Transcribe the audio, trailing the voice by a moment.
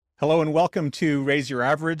Hello and welcome to Raise Your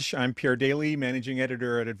Average. I'm Pierre Daly, managing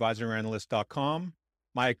editor at advisoranalyst.com.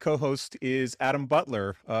 My co-host is Adam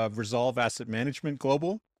Butler of Resolve Asset Management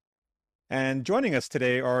Global. And joining us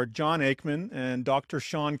today are John Aikman and Dr.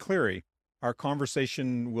 Sean Cleary. Our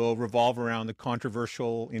conversation will revolve around the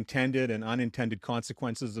controversial intended and unintended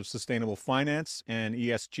consequences of sustainable finance and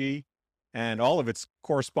ESG, and all of its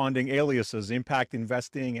corresponding aliases: impact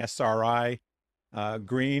investing, SRI,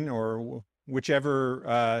 green, or whichever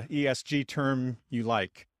ESG term you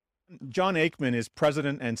like. John Aikman is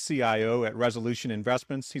president and CIO at Resolution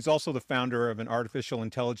Investments. He's also the founder of an artificial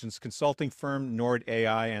intelligence consulting firm, Nord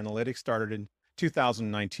AI Analytics, started in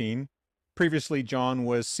 2019. Previously, John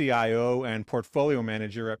was CIO and portfolio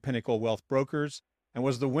manager at Pinnacle Wealth Brokers and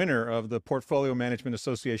was the winner of the Portfolio Management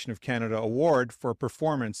Association of Canada Award for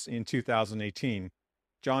Performance in 2018.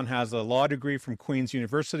 John has a law degree from Queen's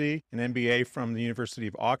University, an MBA from the University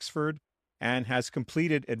of Oxford, and has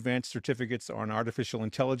completed advanced certificates on artificial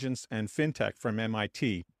intelligence and fintech from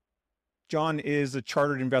MIT. John is a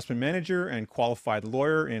chartered investment manager and qualified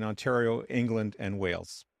lawyer in Ontario, England, and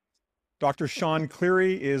Wales. Dr. Sean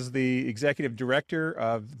Cleary is the executive director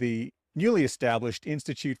of the newly established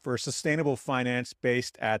Institute for Sustainable Finance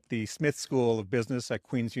based at the Smith School of Business at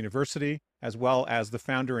Queen's University, as well as the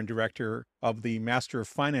founder and director of the Master of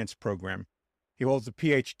Finance program. He holds a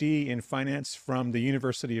PhD in finance from the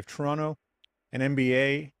University of Toronto, an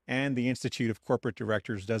MBA, and the Institute of Corporate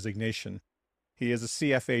Directors designation. He is a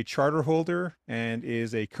CFA charter holder and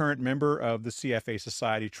is a current member of the CFA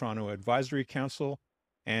Society Toronto Advisory Council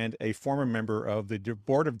and a former member of the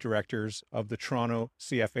board of directors of the Toronto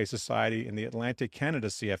CFA Society and the Atlantic Canada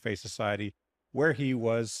CFA Society, where he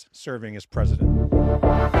was serving as president.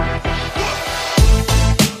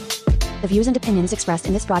 The views and opinions expressed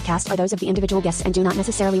in this broadcast are those of the individual guests and do not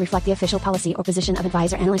necessarily reflect the official policy or position of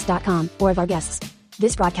advisoranalyst.com or of our guests.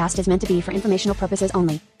 This broadcast is meant to be for informational purposes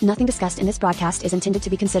only. Nothing discussed in this broadcast is intended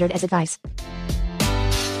to be considered as advice.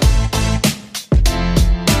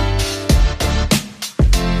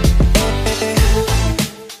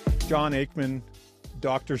 John Aikman,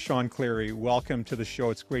 Dr. Sean Cleary, welcome to the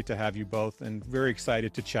show. It's great to have you both and very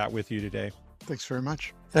excited to chat with you today. Thanks very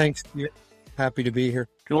much. Thanks. Happy to be here.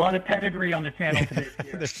 A lot of pedigree on the channel today.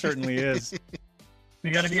 There certainly is.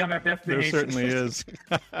 We got to be on our best There behavior. certainly is.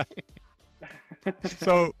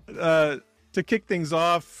 So to kick things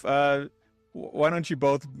off, why don't you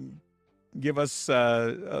both give us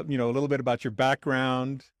a little bit about your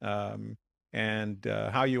background and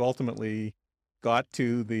how you ultimately got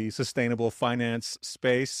to the sustainable finance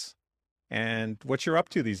space and what you're up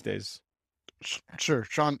to these days. Sure,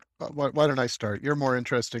 Sean. Why don't I start? You're more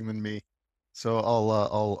interesting than me, so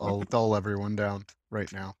I'll dull everyone down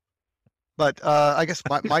right now. But I guess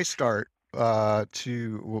my start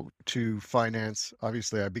to finance.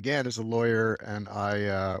 Obviously, I began as a lawyer, and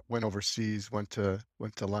I went overseas, went to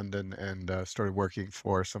London, and started working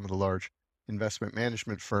for some of the large investment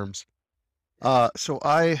management firms. So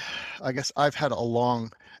I guess I've had a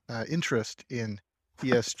long interest in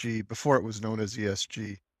ESG before it was known as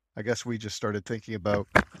ESG. I guess we just started thinking about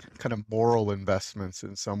kind of moral investments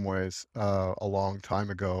in some ways a long time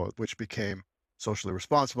ago, which became socially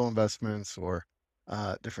responsible investments or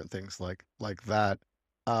different things like that.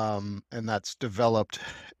 And that's developed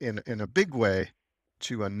in a big way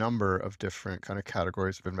to a number of different kind of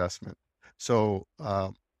categories of investment. So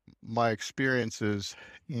my experiences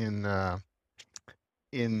in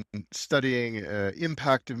studying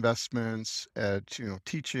impact investments,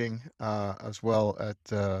 teaching as well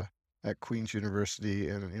at Queen's University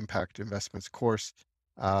in an impact investments course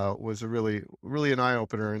was a really an eye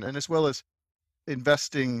opener, and as well as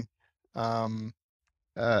investing as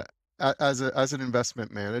an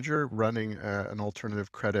investment manager running an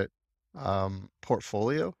alternative credit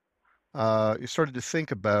portfolio. You started to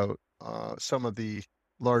think about some of the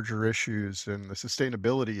larger issues and the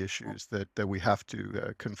sustainability issues that we have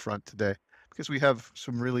to confront today, because we have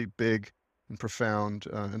some really big and profound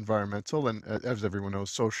environmental and, as everyone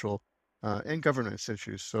knows, social and governance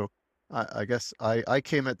issues. So I guess I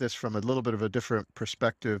came at this from a little bit of a different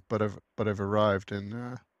perspective, but I've arrived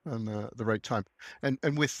in on the right time. And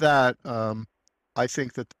with that, I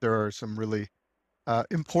think that there are some really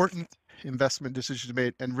important investment decisions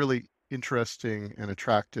made and really interesting and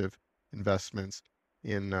attractive investments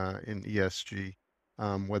in ESG,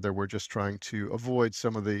 whether we're just trying to avoid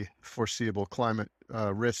some of the foreseeable climate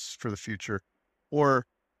risks for the future, or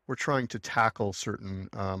we're trying to tackle certain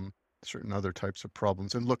other types of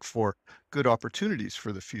problems and look for good opportunities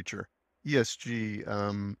for the future.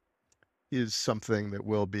 ESG is something that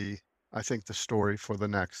will be, I think, the story for the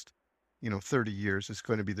next 30 years is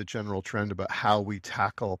going to be the general trend about how we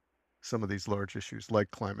tackle some of these large issues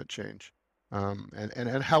like climate change,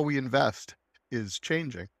 and how we invest is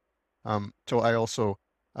changing. So I also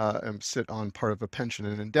sit on part of a pension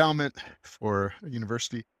and endowment for a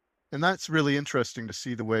university, and that's really interesting to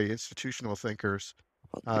see the way institutional thinkers,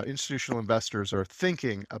 institutional investors are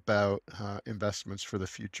thinking about investments for the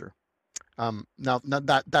future. Now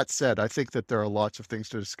that said, I think that there are lots of things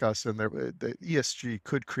to discuss, and the ESG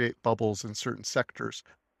could create bubbles in certain sectors,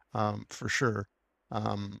 for sure.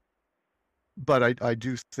 But I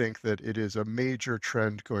do think that it is a major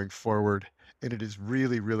trend going forward, and it is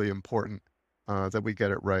really, really important that we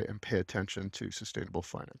get it right and pay attention to sustainable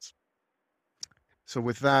finance. So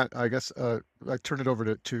with that, I guess I turn it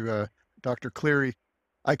over to Dr. Cleary.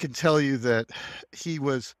 I can tell you that he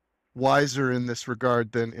was wiser in this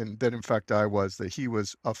regard than in fact I was, that he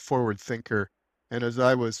was a forward thinker. And as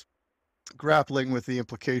I was grappling with the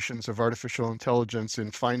implications of artificial intelligence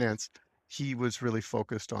in finance, he was really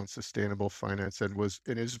focused on sustainable finance and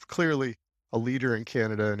is clearly a leader in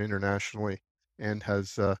Canada and internationally, and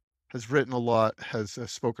has written a lot, has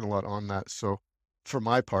spoken a lot on that. So for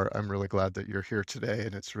my part, I'm really glad that you're here today,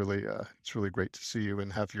 and it's really great to see you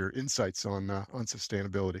and have your insights on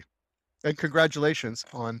sustainability. And congratulations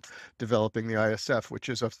on developing the ISF, which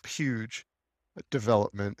is a huge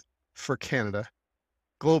development for Canada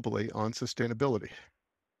globally on sustainability.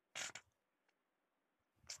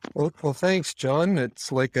 Well, thanks, John.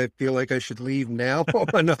 It's like I feel like I should leave now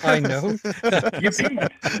on a high note. You beat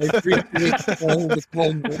it. I appreciate all the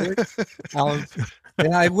kind words.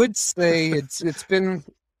 And I would say it's been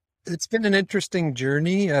an interesting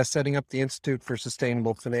journey setting up the Institute for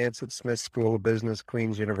Sustainable Finance at Smith School of Business,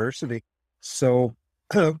 Queen's University. So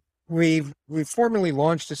we formally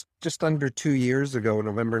launched just under 2 years ago,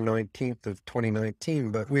 November 19th of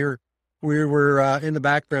 2019, but we were in the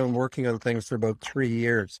background working on things for about 3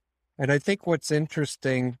 years. And I think what's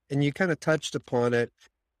interesting, and you kind of touched upon it,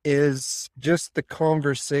 is just the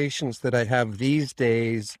conversations that I have these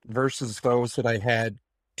days versus those that I had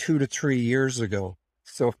 2 to 3 years ago.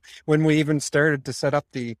 So when we even started to set up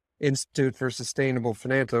the Institute for Sustainable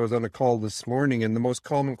Finance, I was on a call this morning, and the most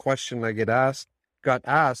common question I got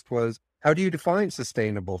asked was, how do you define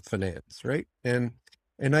sustainable finance, right?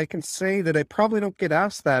 And I can say that I probably don't get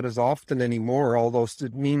asked that as often anymore, although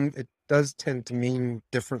it does tend to mean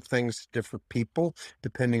different things to different people,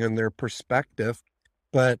 depending on their perspective.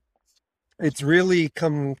 But it's really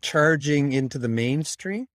come charging into the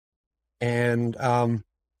mainstream. And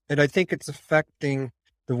I think it's affecting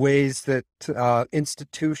the ways that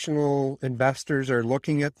institutional investors are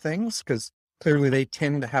looking at things, because clearly they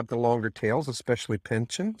tend to have the longer tails, especially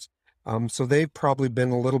pensions. So they've probably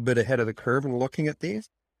been a little bit ahead of the curve in looking at these.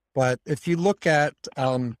 But if you look at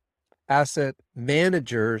asset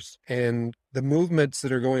managers and the movements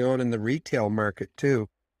that are going on in the retail market too,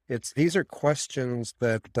 these are questions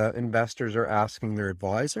that investors are asking their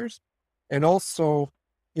advisors. And also,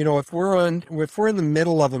 if we're in the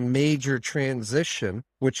middle of a major transition,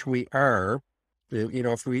 which we are,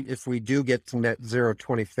 if we do get to net zero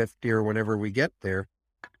 2050 or whenever we get there,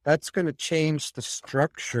 that's going to change the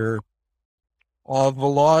structure of a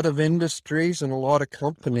lot of industries and a lot of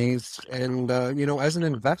companies. And, as an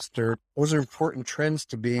investor, those are important trends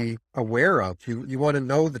to be aware of. You want to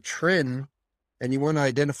know the trend, and you want to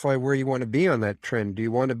identify where you want to be on that trend. Do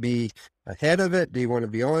you want to be ahead of it? Do you want to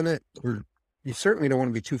be on it? Or you certainly don't want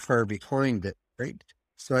to be too far behind it, right?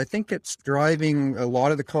 So I think it's driving a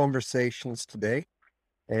lot of the conversations today.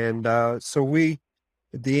 And the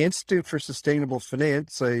Institute for Sustainable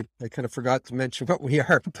Finance, I kind of forgot to mention what we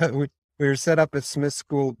are, but we were set up at Smith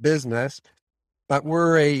School of Business, but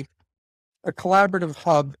we're a collaborative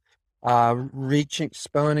hub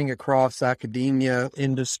spanning across academia,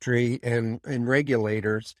 industry, and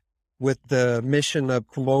regulators, with the mission of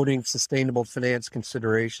promoting sustainable finance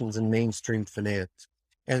considerations in mainstream finance.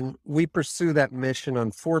 And we pursue that mission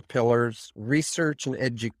on 4 pillars: research and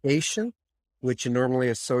education, which you normally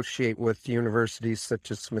associate with universities such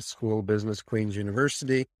as Smith School of Business, Queen's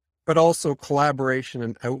University, but also collaboration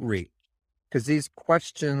and outreach. Because these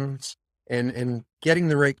questions and getting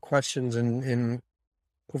the right questions and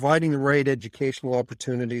providing the right educational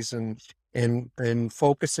opportunities and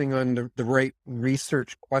focusing on the right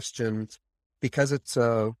research questions, because it's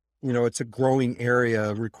a growing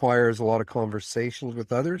area, requires a lot of conversations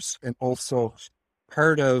with others. And also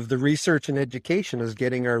part of the research and education is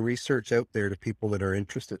getting our research out there to people that are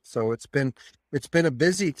interested. So it's been a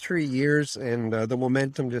busy 3 years, and the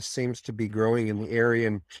momentum just seems to be growing in the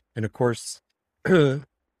area. And of course,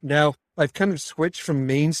 Now I've kind of switched from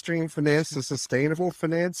mainstream finance to sustainable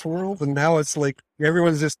finance world. And now it's like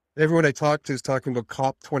everyone I talk to is talking about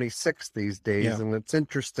COP26 these days. Yeah. And it's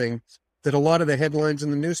interesting that a lot of the headlines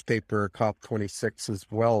in the newspaper are COP26 as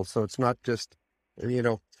well. So it's not just,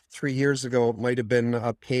 3 years ago, it might have been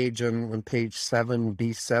a page on page 7,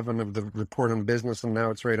 B7 of the report on business, and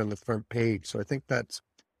now it's right on the front page. So I think that's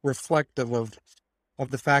reflective of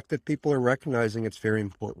the fact that people are recognizing it's very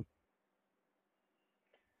important.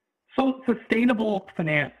 So sustainable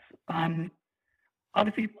finance.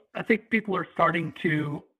 Obviously, I think people are starting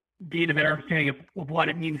to gain a better understanding of what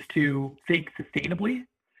it means to think sustainably.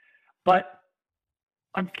 But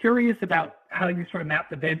I'm curious about how you sort of map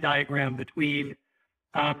the Venn diagram between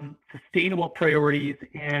sustainable priorities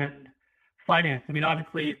and finance. I mean,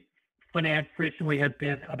 obviously, finance traditionally has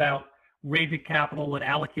been about raising capital and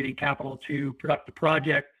allocating capital to productive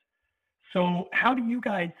projects. So how do you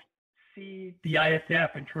guys see the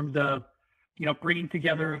ISF in terms of, bringing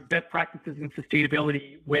together best practices in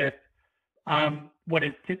sustainability with what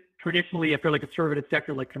is traditionally a fairly conservative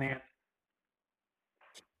sector like finance?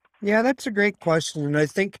 Yeah, that's a great question. And I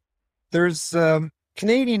think there's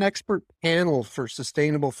Canadian expert panel for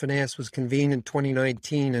sustainable finance was convened in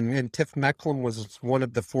 2019, and Tiff Mecklem was one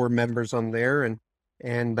of the 4 members on there, and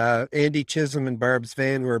Andy Chisholm and Barbs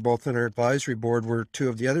Van, who are both on our advisory board, were 2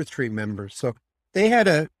 of the other 3 members. So they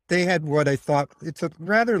had what I thought, it's a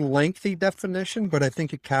rather lengthy definition, but I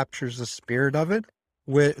think it captures the spirit of it.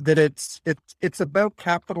 That it's about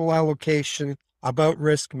capital allocation, about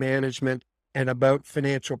risk management, and about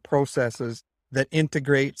financial processes that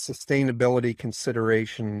integrate sustainability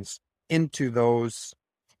considerations into those,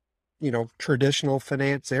 traditional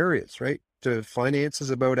finance areas, right? Finance is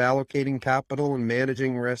about allocating capital and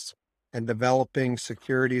managing risk and developing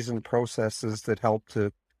securities and processes that help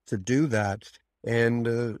to do that. And,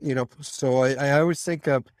 so I always think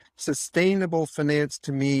of sustainable finance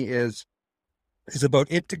to me is about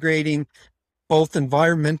integrating both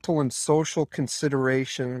environmental and social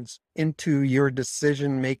considerations into your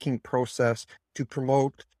decision-making process to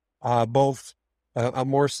promote both a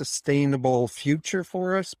more sustainable future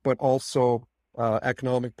for us, but also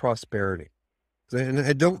economic prosperity. And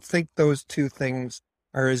I don't think those 2 things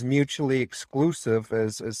are as mutually exclusive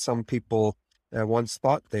as some people once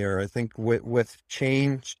thought they are. I think with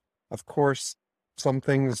change, of course, some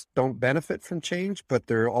things don't benefit from change, but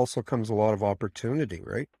there also comes a lot of opportunity,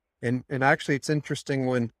 right? And actually, it's interesting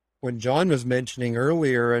when John was mentioning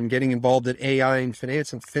earlier and getting involved in AI and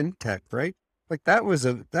finance and fintech, right? Like that was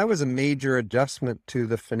a major adjustment to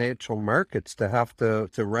the financial markets to have to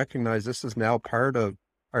recognize this is now part of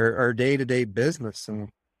our day-to-day business.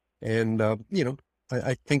 And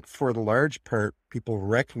I think for the large part, people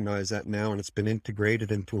recognize that now, and it's been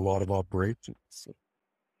integrated into a lot of operations. So.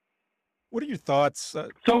 What are your thoughts?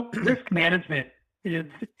 So risk management is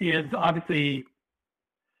obviously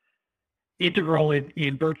integral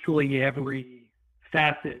in virtually every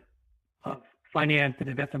facet of finance and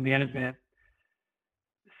investment management.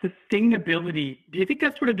 Sustainability, do you think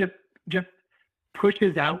that sort of just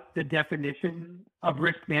pushes out the definition of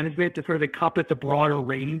risk management to sort of encompass a broader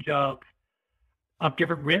range of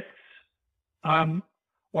different risks,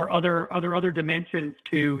 or other dimensions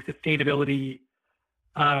to sustainability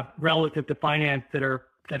relative to finance that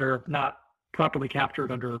are not properly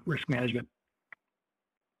captured under risk management?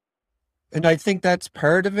 And I think that's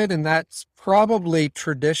part of it. And that's probably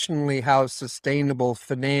traditionally how sustainable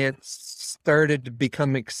finance started to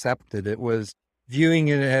become accepted. It was viewing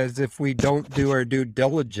it as if we don't do our due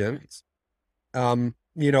diligence, on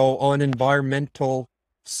environmental,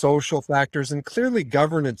 social factors, and clearly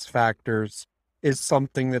governance factors is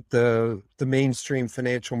something that the mainstream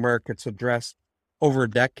financial markets addressed over a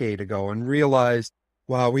decade ago and realized,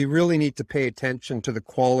 wow, we really need to pay attention to the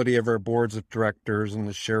quality of our boards of directors and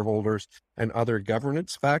the shareholders and other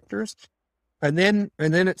governance factors. And then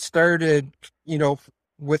it started,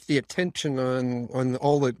 with the attention on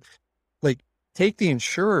all the, take the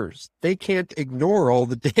insurers. They can't ignore all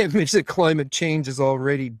the damage that climate change is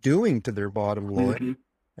already doing to their bottom line. Mm-hmm.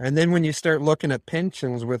 And then when you start looking at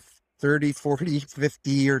pensions with 30, 40,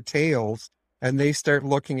 50-year tails, and they start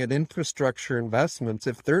looking at infrastructure investments,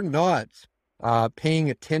 if they're not paying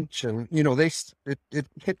attention, it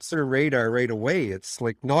hits their radar right away. It's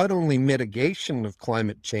like not only mitigation of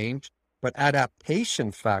climate change, but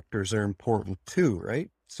adaptation factors are important too, right?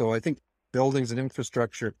 So I think buildings and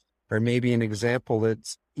infrastructure are maybe an example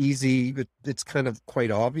that's easy, but it's kind of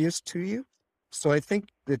quite obvious to you. So I think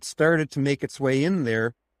it started to make its way in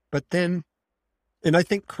there, but then, and I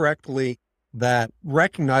think correctly, that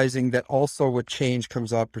recognizing that also with change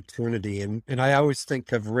comes opportunity. And I always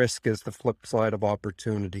think of risk as the flip side of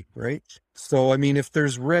opportunity, right? So, I mean, if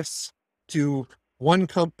there's risks to one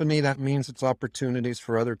company, that means it's opportunities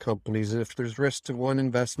for other companies. And if there's risk to one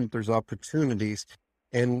investment, there's opportunities.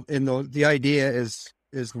 And the idea is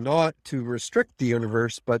not to restrict the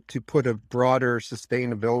universe, but to put a broader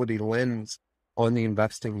sustainability lens on the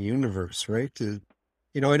investing universe, right? And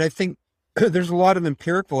I think there's a lot of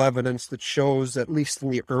empirical evidence that shows, at least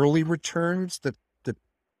in the early returns, that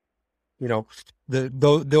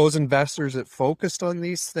those investors that focused on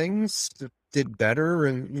these things did better.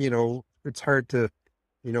 And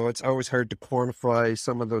it's always hard to quantify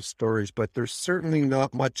some of those stories, but there's certainly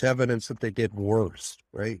not much evidence that they did worse,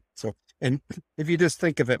 right? So, and if you just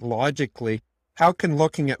think of it logically, how can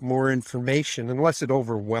looking at more information, unless it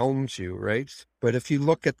overwhelms you, right? But if you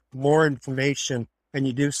look at more information and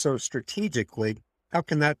you do so strategically, how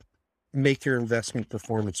can that make your investment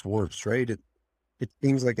performance worse, right? It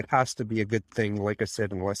seems like it has to be a good thing, like I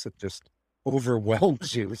said, unless it just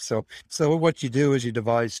overwhelms you. So what you do is you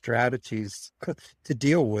devise strategies to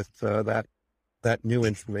deal with that new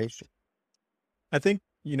information. I think,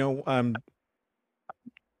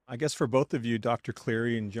 I guess for both of you, Dr.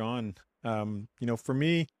 Cleary and John, for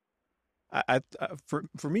me,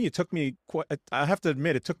 for me, it took me I have to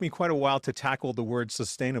admit, it took me quite a while to tackle the word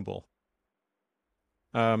sustainable.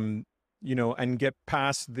 And get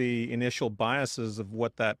past the initial biases of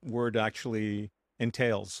what that word actually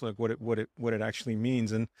entails, like what it actually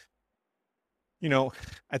means. And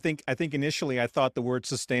I think initially I thought the word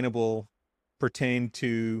sustainable pertained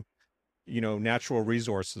to natural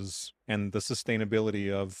resources and the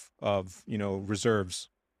sustainability of reserves,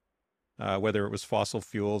 whether it was fossil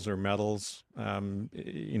fuels or metals.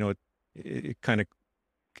 It kind of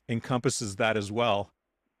encompasses that as well.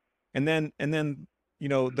 And then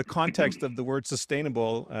the context of the word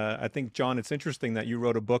sustainable, I think, John, it's interesting that you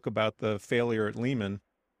wrote a book about the failure at Lehman.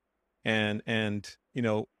 And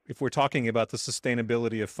if we're talking about the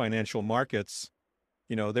sustainability of financial markets,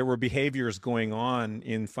 there were behaviors going on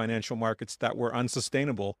in financial markets that were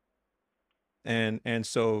unsustainable. And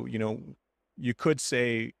so, you could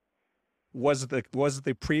say, was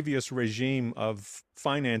the previous regime of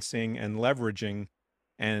financing and leveraging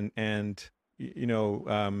and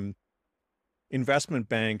investment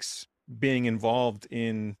banks being involved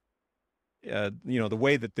in the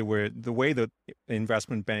way that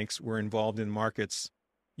investment banks were involved in markets,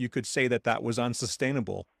 you could say that was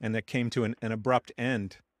unsustainable, and that came to an abrupt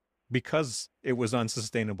end because it was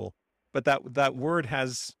unsustainable. But that word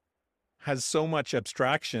has so much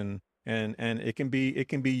abstraction, and it can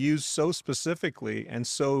be used so specifically and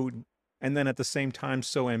then at the same time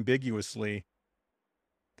so ambiguously,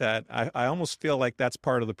 that I almost feel like that's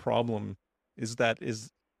part of the problem. Is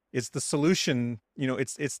the solution,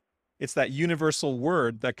 it's that universal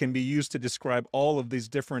word that can be used to describe all of these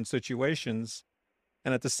different situations.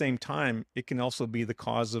 And at the same time, it can also be the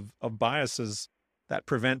cause of biases that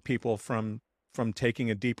prevent people from taking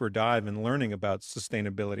a deeper dive and learning about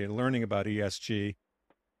sustainability and learning about ESG,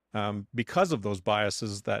 because of those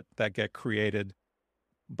biases that get created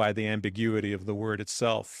by the ambiguity of the word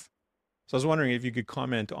itself. So I was wondering if you could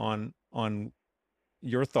comment on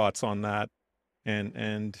your thoughts on that,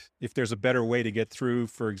 and if there's a better way to get through,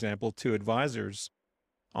 for example, to advisors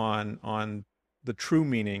on the true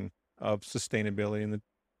meaning of sustainability and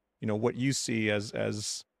what you see as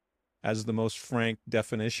the most frank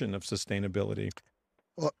definition of sustainability.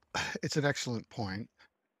 Well, it's an excellent point.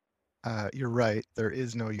 You're right. There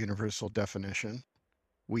is no universal definition.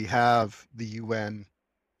 We have the UN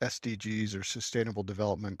SDGs, or Sustainable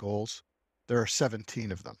Development Goals. There are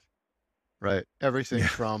 17 of them, right? Everything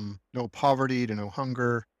from no poverty to no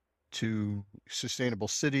hunger, to sustainable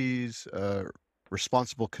cities,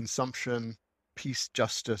 responsible consumption, peace,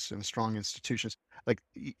 justice, and strong institutions. Like,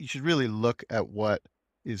 you should really look at what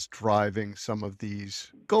is driving some of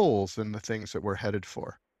these goals and the things that we're headed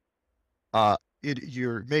for.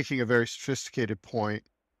 You're making a very sophisticated point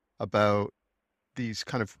about these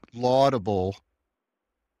kind of laudable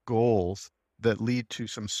goals that lead to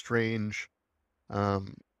some strange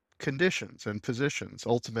conditions and positions,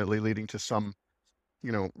 ultimately leading to some,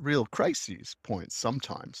 real crises points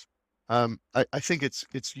sometimes. I think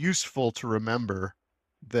it's useful to remember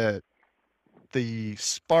that the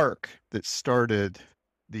spark that started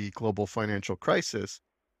the global financial crisis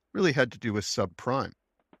really had to do with subprime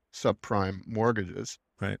mortgages.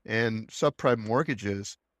 Right. And subprime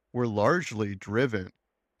mortgages were largely driven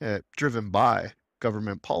by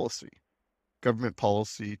government policy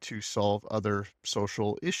to solve other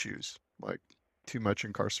social issues, like too much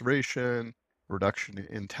incarceration, reduction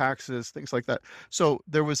in taxes, things like that. So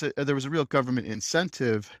there was a real government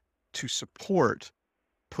incentive to support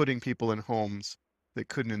putting people in homes that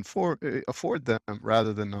couldn't afford them,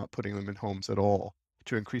 rather than not putting them in homes at all,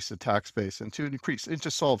 to increase the tax base and to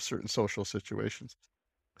solve certain social situations.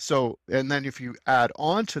 So, and then if you add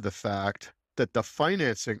on to the fact that the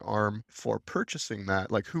financing arm for purchasing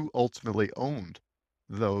that, like who ultimately owned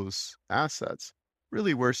those assets,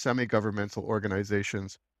 really were semi-governmental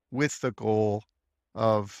organizations with the goal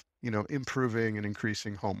of, improving and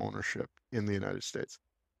increasing home ownership in the United States.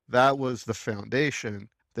 That was the foundation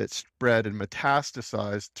that spread and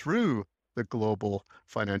metastasized through the global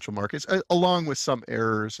financial markets, along with some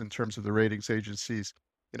errors in terms of the ratings agencies,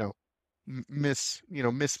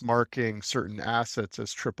 mismarking certain assets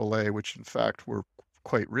as AAA, which in fact were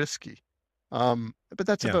quite risky. But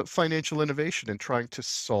that's Yeah. about financial innovation and trying to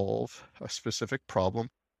solve a specific problem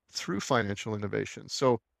through financial innovation.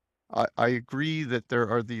 So I agree that there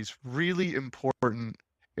are these really important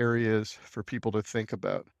areas for people to think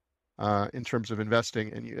about in terms of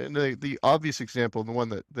investing. And the obvious example, and the one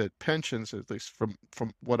that pensions, at least from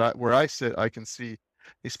where I sit, I can see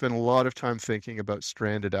they spend a lot of time thinking about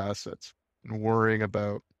stranded assets and worrying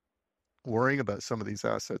about some of these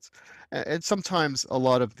assets. And sometimes a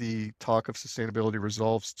lot of the talk of sustainability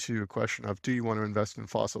resolves to a question of, do you want to invest in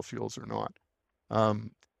fossil fuels or not?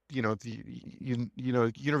 The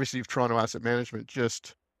University of Toronto Asset Management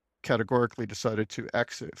just categorically decided to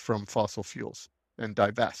exit from fossil fuels and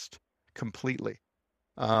divest completely.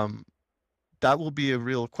 That will be a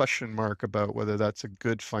real question mark about whether that's a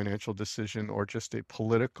good financial decision or just a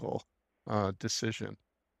political decision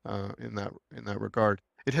in that regard.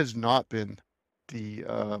 It has not been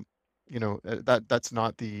that's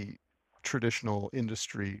not the traditional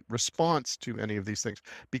industry response to any of these things,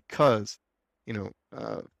 because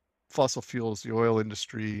fossil fuels, the oil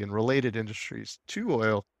industry, and related industries to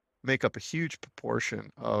oil make up a huge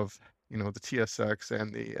proportion of the TSX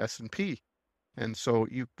and the S&P. And so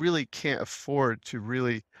you really can't afford to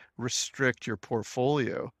really restrict your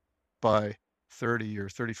portfolio by 30 or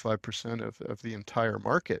 35% of the entire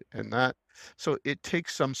market. So it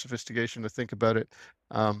takes some sophistication to think about it.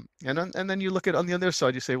 And then you look at, on the other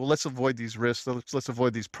side, you say, well, let's avoid these risks. Let's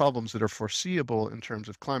avoid these problems that are foreseeable in terms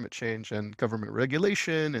of climate change and government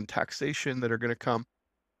regulation and taxation that are going to come.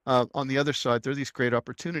 On the other side, there are these great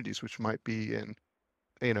opportunities, which might be in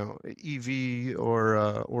EV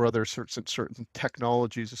or other certain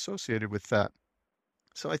technologies associated with that.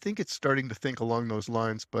 So I think it's starting to think along those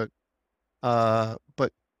lines, but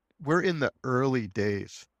we're in the early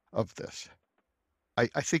days of this. I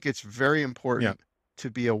think it's very important to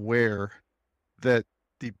be aware that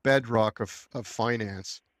the bedrock of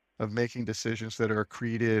finance, of making decisions that are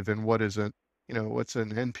accretive, and what's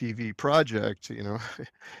an NPV project,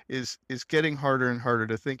 is getting harder and harder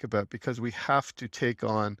to think about, because we have to take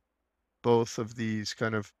on both of these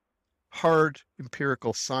kind of hard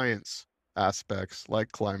empirical science aspects,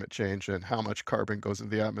 like climate change and how much carbon goes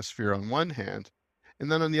into the atmosphere on one hand,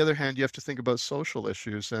 and then on the other hand, you have to think about social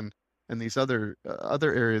issues and these other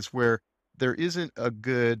areas where there isn't a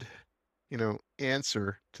good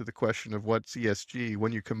answer to the question of what's ESG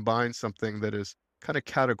when you combine something that is kind of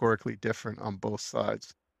categorically different on both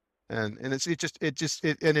sides. And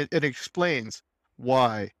it explains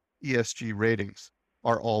why ESG ratings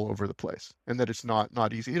are all over the place, and that it's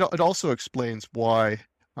not easy. It also explains why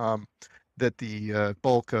that the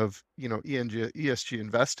bulk of ESG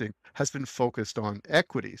investing has been focused on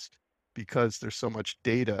equities, because there's so much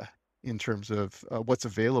data in terms of what's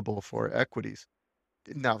available for equities.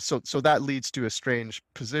 Now, so that leads to a strange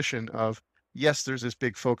position of, yes, there's this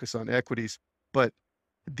big focus on equities, but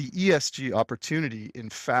the ESG opportunity, in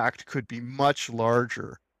fact, could be much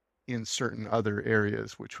larger in certain other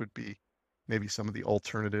areas, which would be maybe some of the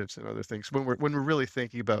alternatives and other things. When we're really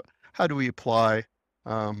thinking about how do we apply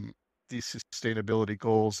these sustainability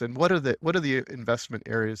goals, and what are the investment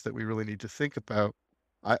areas that we really need to think about,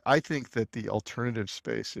 I think that the alternative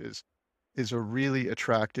space is a really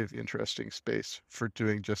attractive, interesting space for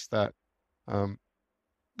doing just that.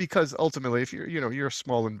 Because ultimately, if you're a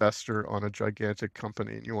small investor on a gigantic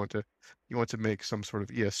company and you want to make some sort of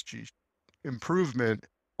ESG improvement,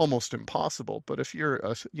 almost impossible. But if you're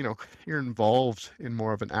involved in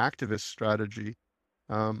more of an activist strategy,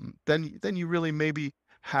 then you really maybe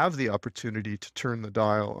have the opportunity to turn the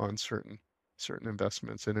dial on certain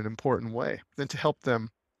investments in an important way, then to help them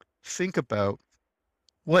think about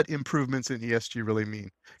what improvements in ESG really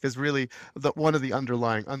mean. Because really, one of the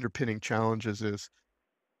underpinning challenges is,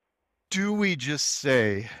 do we just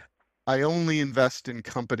say, I only invest in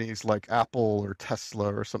companies like Apple or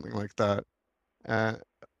Tesla or something like that?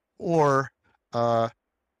 Or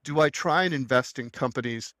Do I try and invest in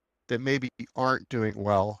companies that maybe aren't doing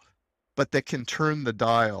well, but that can turn the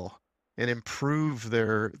dial and improve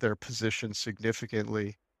their position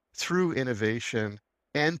significantly through innovation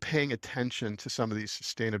and paying attention to some of these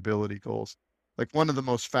sustainability goals? Like one of the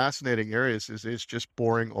most fascinating areas is just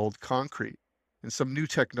boring old concrete, and some new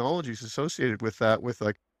technologies associated with that, with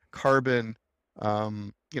like carbon,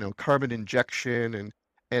 carbon injection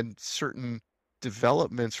and certain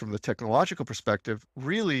developments from the technological perspective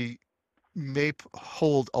really may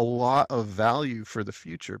hold a lot of value for the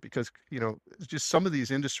future, because just some of these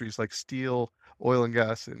industries like steel, oil and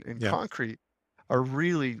gas, and Yeah. concrete are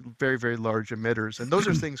really very, very large emitters, and those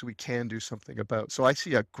are things we can do something about. So I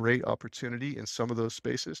see a great opportunity in some of those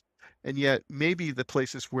spaces, and yet maybe the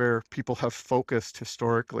places where people have focused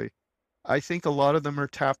historically, I think a lot of them are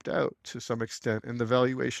tapped out to some extent, and the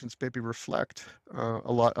valuations maybe reflect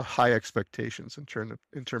a lot of high expectations in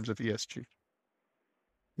terms of ESG.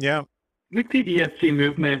 Yeah. I think the ESG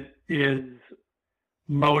movement is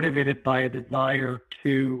motivated by a desire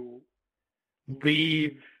to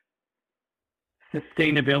leave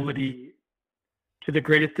sustainability to the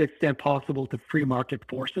greatest extent possible to free market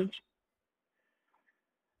forces.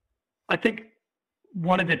 I think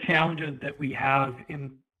one of the challenges that we have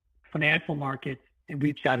in financial markets, and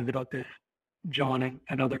we've chatted about this, John,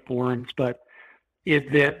 and other forums, but is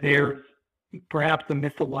that there's perhaps a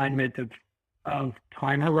misalignment of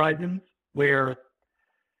time horizons, where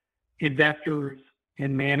investors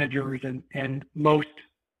and managers and most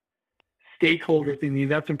stakeholders in the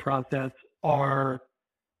investment process are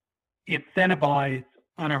incentivized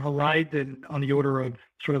on a horizon on the order of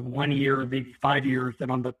sort of 1 year, maybe 5 years, and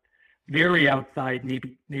on the very outside,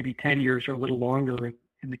 maybe 10 years or a little longer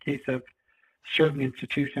in the case of certain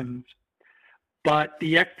institutions. But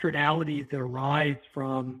the externalities that arise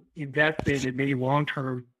from investment in many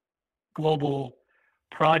long-term global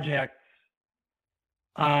projects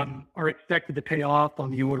are expected to pay off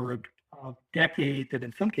on the order of decades and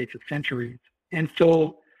in some cases centuries. And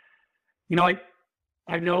so,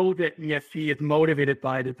 I know that ESG is motivated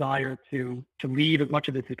by a desire to leave as much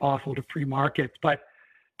of this as possible to free markets, but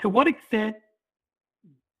to what extent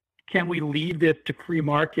can we leave this to free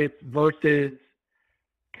markets versus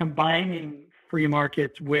combining free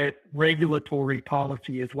markets with regulatory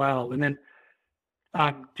policy as well? And then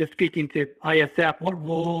just speaking to ISF, what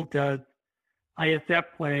role does ISF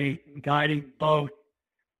play in guiding both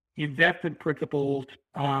investment principles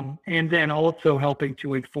and then also helping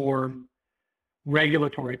to inform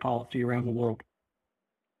regulatory policy around the world?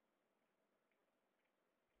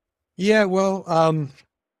 Yeah, well,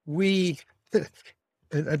 we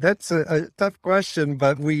that's a tough question,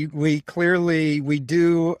 but we clearly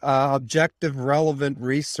do objective, relevant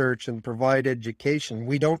research and provide education.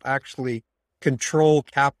 We don't actually control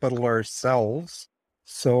capital ourselves,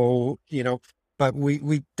 so but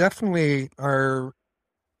we definitely are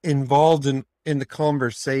involved in the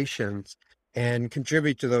conversations and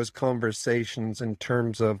contribute to those conversations in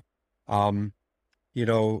terms of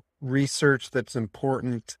research that's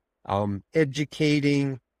important.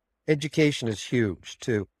 Education is huge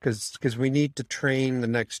too, because we need to train the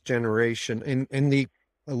next generation and a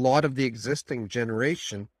lot of the existing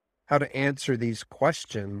generation how to answer these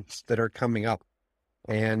questions that are coming up.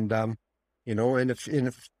 And and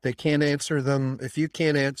if they can't answer them, if you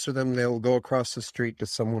can't answer them, they'll go across the street to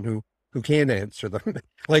someone who can answer them.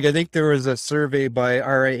 Like, I think there was a survey by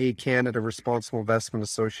RIA Canada, Responsible Investment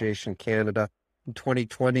Association Canada, in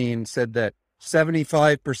 2020, and said that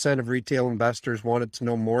 75% of retail investors wanted to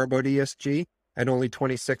know more about ESG, and only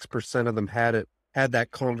 26% of them had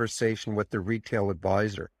that conversation with their retail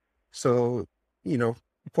advisor. So,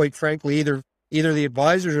 quite frankly, either the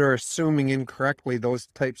advisors are assuming incorrectly those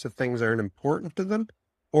types of things aren't important to them,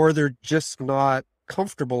 or they're just not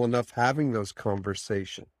comfortable enough having those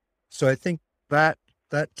conversations. So I think that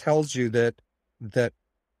tells you that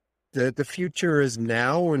the future is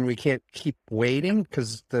now, and we can't keep waiting,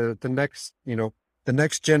 because the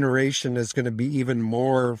next generation is going to be even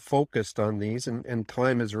more focused on these, and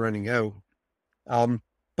time is running out.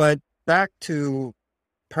 But back to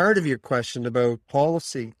part of your question about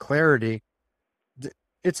policy clarity,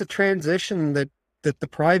 it's a transition that the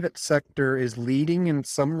private sector is leading in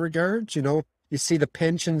some regards. You see the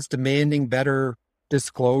pensions demanding better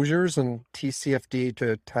disclosures, and TCFD,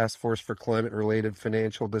 to Task Force for Climate-Related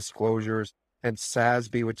Financial Disclosures, and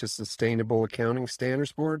SASB, which is Sustainable Accounting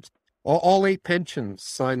Standards Boards. All 8 pensions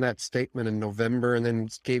signed that statement in November, and then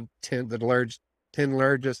gave 10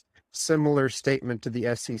 largest similar statement to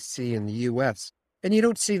the SEC in the U.S. And you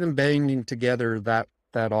don't see them banding together that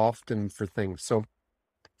often for things.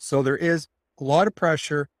 So there is a lot of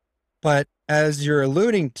pressure, but as you're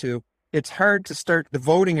alluding to, it's hard to start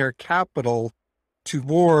devoting our capital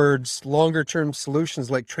towards longer term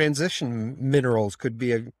solutions like transition minerals could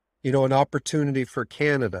be an opportunity for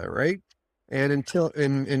Canada, right? And until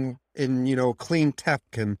in clean tech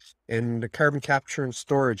and the carbon capture and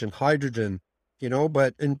storage and hydrogen,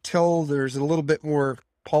 but until there's a little bit more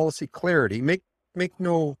policy clarity, make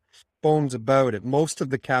no bones about it, most of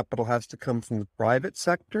the capital has to come from the private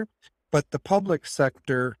sector, but the public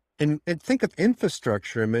sector, and think of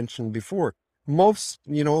infrastructure I mentioned before. Most,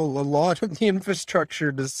 a lot of the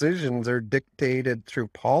infrastructure decisions are dictated through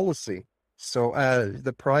policy. So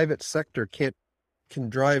the private sector can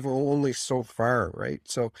drive only so far, right?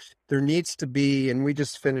 So there needs to be, and we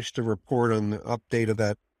just finished a report on the update of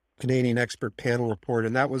that Canadian expert panel report,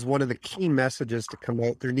 and that was one of the key messages to come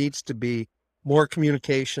out. There needs to be more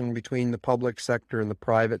communication between the public sector and the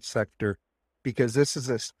private sector, because this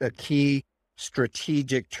is a key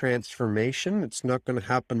strategic transformation. It's not going to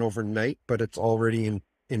happen overnight, but it's already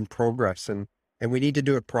in progress, and we need to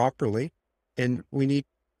do it properly, and we need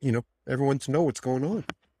everyone to know what's going on,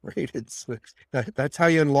 right? That's how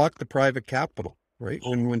you unlock the private capital, right?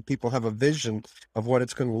 When people have a vision of what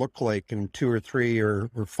it's going to look like in 2 or 3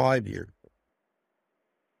 or 5 years.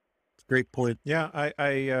 Great point. Yeah,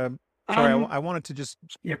 I wanted to just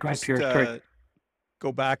go ahead, Pierre.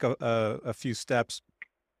 Go back a few steps,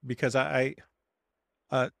 because I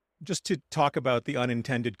just to talk about the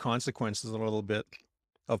unintended consequences a little bit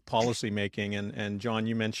of policymaking, and John,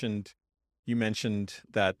 you mentioned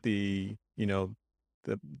that the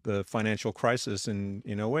financial crisis in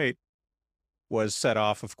 2008 was set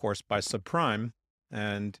off, of course, by subprime,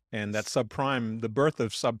 and that subprime, the birth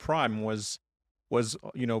of subprime was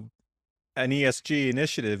an ESG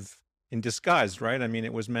initiative in disguise, right? I mean,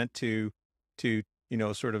 it was meant to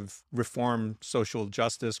sort of reform social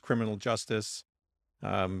justice, criminal justice,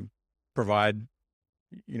 provide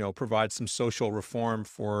some social reform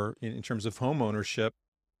in terms of home ownership,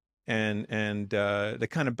 and that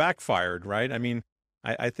kind of backfired, right? I mean,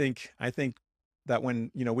 I think that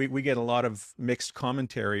when we get a lot of mixed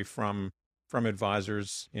commentary from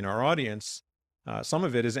advisors in our audience, some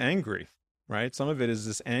of it is angry, right? Some of it is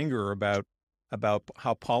this anger about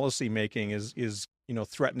how policy making is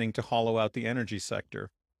threatening to hollow out the energy sector,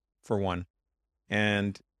 for one,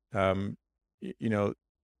 and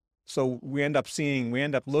so we end up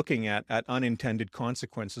looking at unintended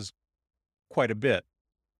consequences quite a bit,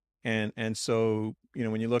 and so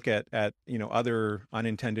when you look at other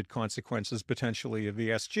unintended consequences potentially of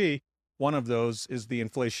ESG, one of those is the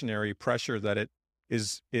inflationary pressure that it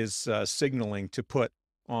is signaling to put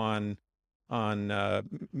on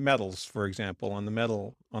metals, for example, on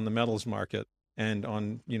the metals market, and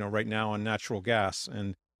on right now on natural gas,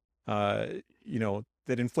 and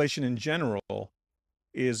that inflation in general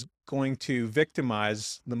is going to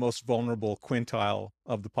victimize the most vulnerable quintile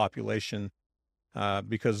of the population,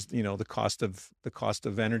 because the cost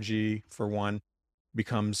of energy, for one,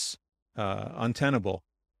 becomes untenable,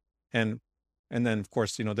 and then of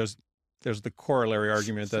course there's the corollary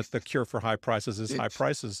argument that the cure for high prices is high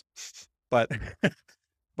prices, but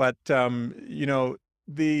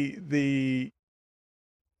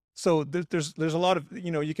so there's a lot of,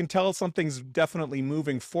 you can tell something's definitely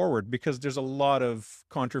moving forward, because there's a lot of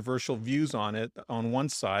controversial views on it on one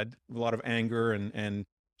side, a lot of anger and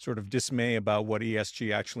sort of dismay about what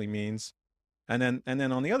ESG actually means, and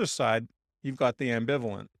then on the other side you've got the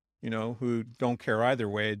ambivalent, who don't care either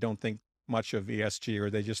way, don't think much of ESG,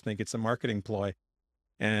 or they just think it's a marketing ploy,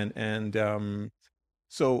 and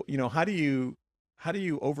so how do you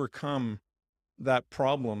overcome that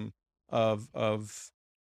problem of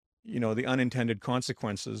the unintended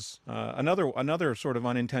consequences? Another sort of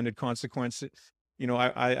unintended consequence, I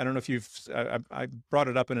don't know if I brought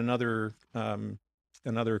it up in another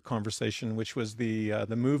conversation, which was the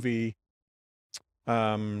movie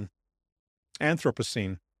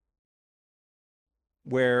Anthropocene,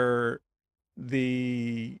 where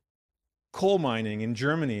the coal mining in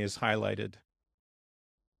Germany is highlighted,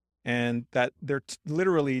 and that they're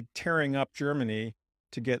literally tearing up Germany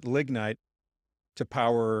to get lignite to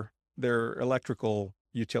power their electrical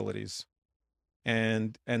utilities,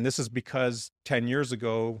 and this is because 10 years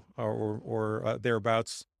ago or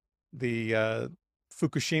thereabouts, the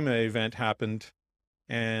Fukushima event happened,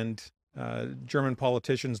 and German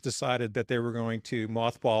politicians decided that they were going to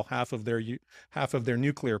mothball half of their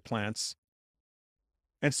nuclear plants.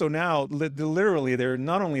 And so now, literally, they're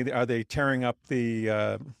not only are they tearing up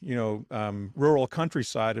the rural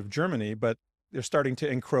countryside of Germany, but they're starting to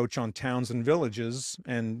encroach on towns and villages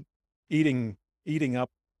and eating up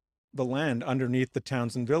the land underneath the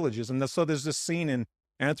towns and villages. And so there's this scene in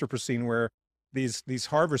Anthropocene where these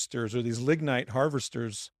harvesters or these lignite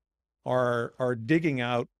harvesters are digging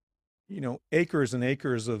out, acres and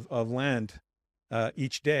acres of land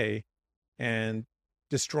each day and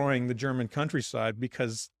destroying the German countryside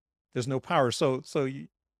because there's no power.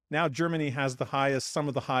 Now Germany has some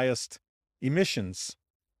of the highest emissions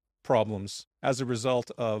problems as a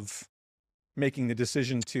result of making the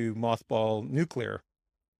decision to mothball nuclear.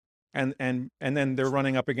 And then they're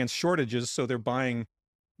running up against shortages, so they're buying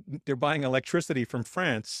electricity from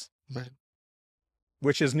France, Right.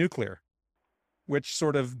 which is nuclear, which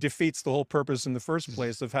sort of defeats the whole purpose in the first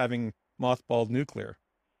place of having mothballed nuclear,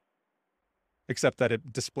 except that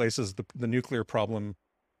it displaces the nuclear problem,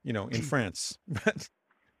 in France.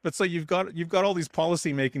 But so you've got all these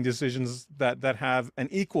policy making decisions that have an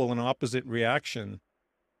equal and opposite reaction.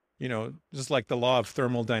 Just like the law of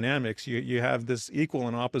thermodynamics, you have this equal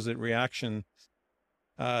and opposite reaction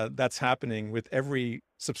that's happening with every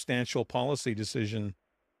substantial policy decision.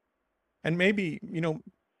 And maybe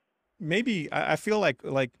I feel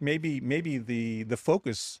like maybe the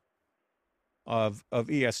focus of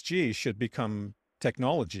ESG should become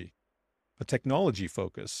technology, a technology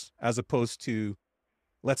focus, as opposed to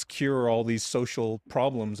let's cure all these social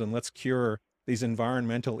problems and let's cure these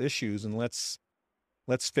environmental issues and let's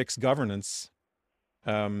fix governance.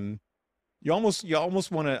 You almost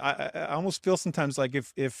want to. I almost feel sometimes like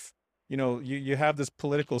if you have this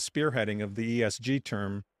political spearheading of the ESG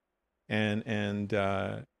term, and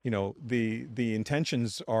the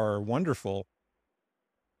intentions are wonderful,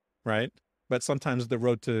 right? But sometimes the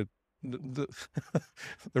road to the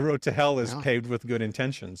road to hell is paved with good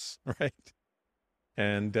intentions, right?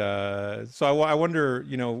 And so I wonder,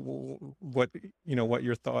 what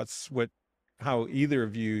your thoughts, how either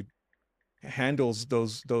of you handles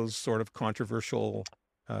those sort of controversial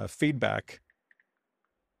feedback,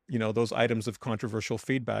 those items of controversial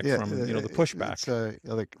feedback from the pushback.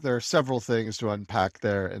 Like there are several things to unpack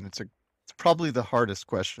there, and it's probably the hardest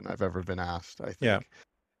question I've ever been asked, I think. Yeah.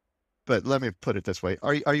 But let me put it this way: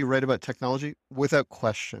 Are you right about technology? Without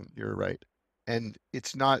question, you're right. And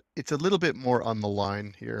it's a little bit more on the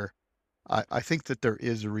line here. I think that there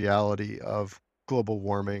is a reality of global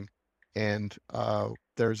warming, and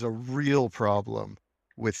there's a real problem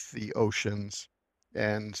with the oceans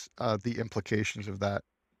and the implications of that.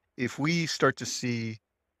 If we start to see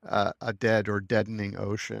a dead or deadening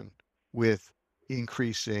ocean with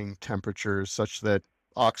increasing temperatures such that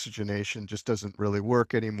oxygenation just doesn't really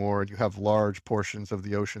work anymore, and you have large portions of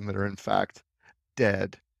the ocean that are in fact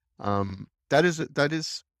dead, that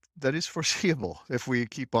is foreseeable if we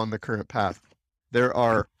keep on the current path. There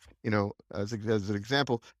are, as an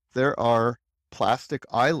example, there are plastic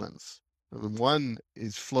islands. One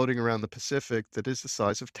is floating around the Pacific that is the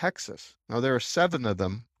size of Texas. Now there are 7 of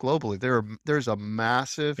them globally. There's a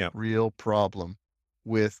massive, real problem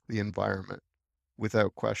with the environment,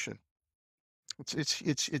 without question.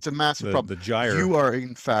 It's a massive problem. The gyre. You are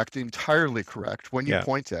in fact entirely correct when you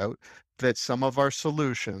point out that some of our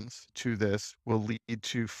solutions to this will lead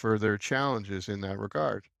to further challenges in that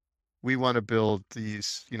regard. We want to build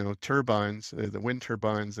these, turbines, the wind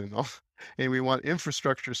turbines and all, and we want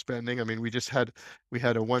infrastructure spending. I mean, we had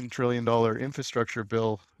a $1 trillion infrastructure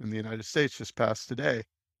bill in the United States just passed today.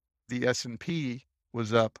 The S&P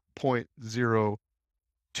was up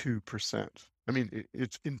 0.02%. I mean,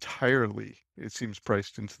 it's entirely, it seems,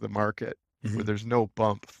 priced into the market, where there's no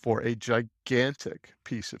bump for a gigantic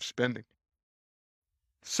piece of spending.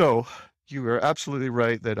 So you are absolutely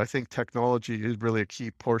right that I think technology is really a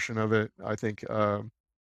key portion of it. I think I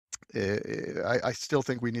still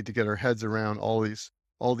think we need to get our heads around all these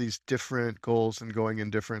different goals and going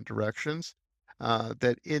in different directions.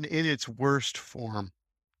 That in its worst form,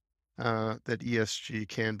 that ESG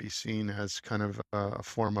can be seen as kind of a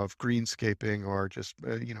form of greenscaping or just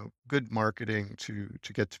good marketing to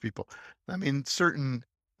get to people. I mean, certain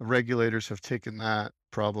regulators have taken that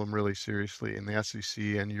problem really seriously in the SEC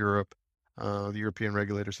and Europe. The European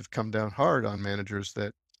regulators have come down hard on managers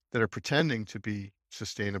that are pretending to be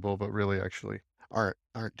sustainable but really actually aren't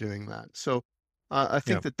doing that. So I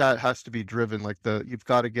think that has to be driven. Like you've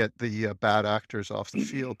got to get the bad actors off the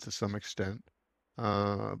field to some extent.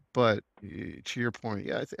 But to your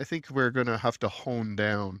point, I think we're going to have to hone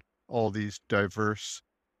down all these diverse,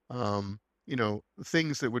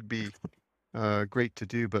 things that would be great to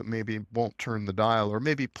do, but maybe won't turn the dial, or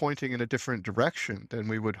maybe pointing in a different direction than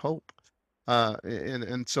we would hope.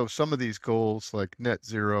 And so some of these goals, like net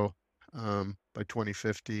zero by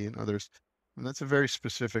 2050 and others, and that's a very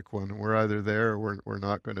specific one. We're either there or we're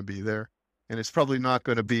not going to be there. And it's probably not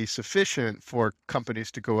going to be sufficient for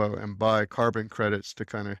companies to go out and buy carbon credits to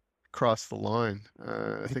kind of cross the line.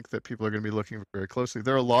 I think that people are going to be looking very closely.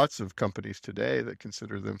 There are lots of companies today that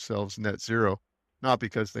consider themselves net zero, not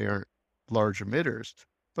because they aren't large emitters,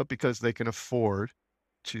 but because they can afford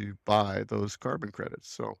to buy those carbon credits.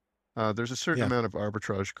 So there's a certain Yeah. amount of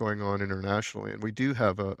arbitrage going on internationally, and we do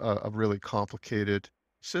have a really complicated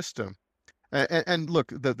system. And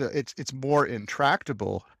look, it's more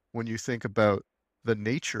intractable when you think about the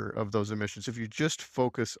nature of those emissions. If you just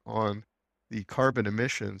focus on the carbon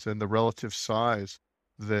emissions and the relative size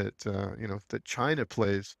that that China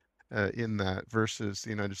plays in that versus the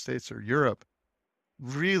United States or Europe,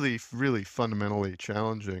 really, really fundamentally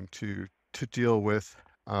challenging to deal with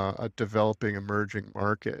a developing, emerging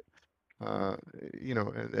market.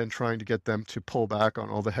 And trying to get them to pull back on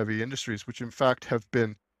all the heavy industries, which in fact have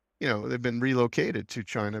been, they've been relocated to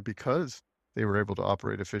China because they were able to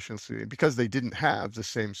operate efficiently, because they didn't have the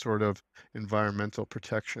same sort of environmental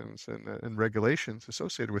protections and regulations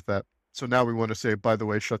associated with that. So now we want to say, by the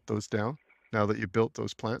way, shut those down now that you built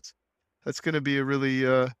those plants. That's going to be a really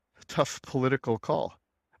tough political call.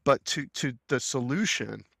 But to the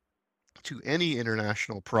solution to any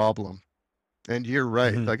international problem, and you're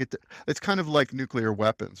right, Mhm. like it's kind of like nuclear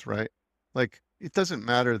weapons, right? Like it doesn't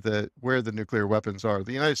matter that where the nuclear weapons are.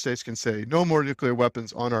 The United States can say no more nuclear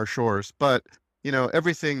weapons on our shores, but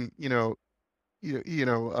everything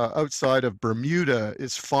outside of Bermuda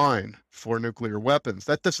is fine for nuclear weapons.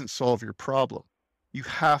 That doesn't solve your problem. You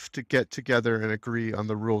have to get together and agree on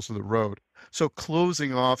the rules of the road. So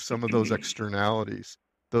closing off some of those externalities,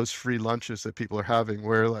 those free lunches that people are having,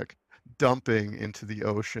 where like dumping into the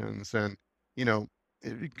oceans and you know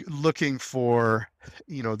looking for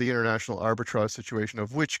the international arbitrage situation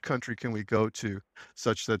of which country can we go to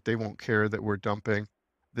such that they won't care that we're dumping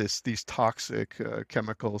these toxic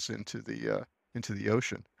chemicals into the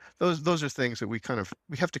ocean. Those are things that we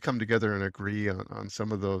have to come together and agree on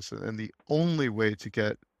some of those. And the only way to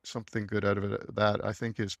get something good out of it, that I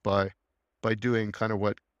think, is by doing kind of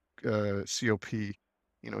what COP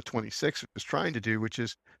 26 is trying to do, which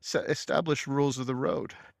is establish rules of the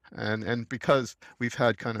road. And because we've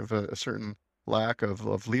had kind of a certain lack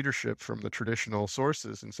of leadership from the traditional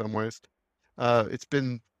sources in some ways, it's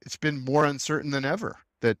been more uncertain than ever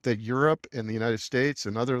that Europe and the United States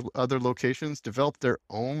and other locations develop their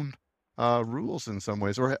own rules in some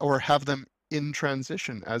ways, or have them in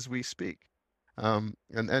transition as we speak. And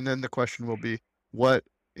then the question will be, what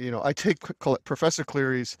I take Professor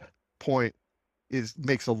Cleary's point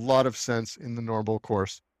makes a lot of sense in the normal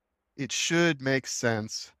course. It should make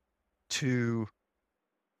sense to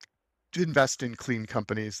invest in clean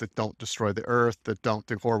companies that don't destroy the earth, that don't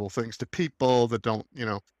do horrible things to people, that don't,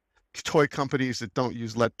 toy companies that don't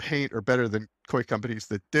use lead paint are better than toy companies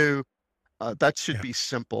that do. That should Yeah. be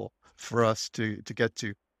simple for us to get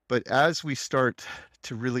to. But as we start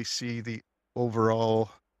to really see the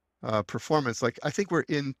overall performance, like I think we're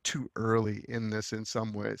in too early in this in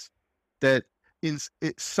some ways. That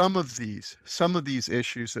some of these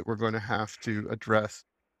issues that we're going to have to address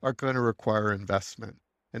are going to require investment.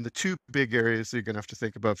 And the two big areas that you're going to have to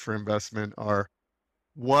think about for investment are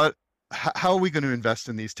how are we going to invest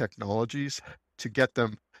in these technologies to get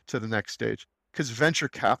them to the next stage? Because venture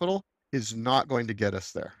capital is not going to get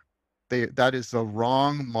us there. That is the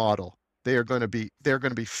wrong model. They're going to be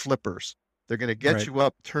flippers. They're going to get Right. you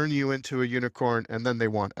up, turn you into a unicorn, and then they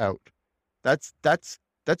want out. That's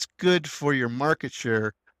good for your market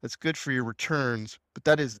share. That's good for your returns, but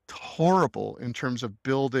that is horrible in terms of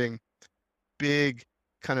building big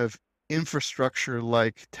kind of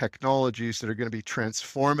infrastructure-like technologies that are going to be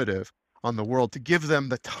transformative on the world, to give them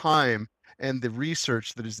the time and the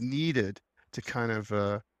research that is needed to kind of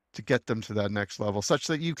to get them to that next level, such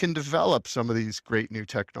that you can develop some of these great new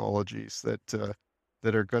technologies that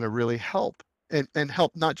are going to really help and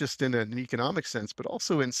help not just in an economic sense, but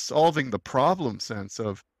also in solving the problem sense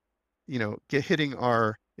of hitting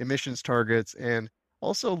our emissions targets, and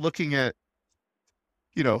also looking at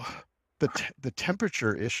the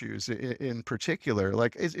temperature issues in particular.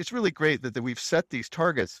 Like it's really great that we've set these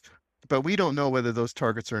targets, but we don't know whether those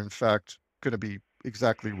targets are in fact going to be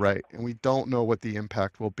exactly right, and we don't know what the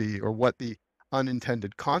impact will be, or what the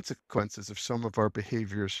unintended consequences of some of our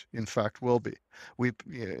behaviors in fact will be.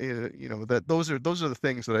 That those are the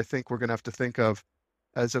things that I think we're going to have to think of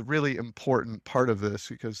as a really important part of this,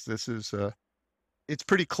 because this is it's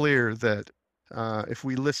pretty clear that if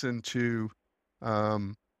we listen to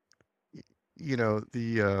um,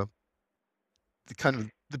 the kind of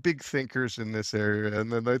the big thinkers in this area,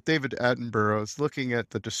 and then like David Attenborough is looking at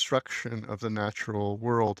the destruction of the natural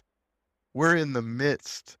world, we're in the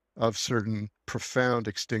midst of certain profound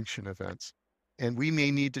extinction events. And we may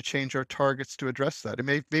need to change our targets to address that.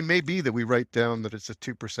 It may be that we write down that it's a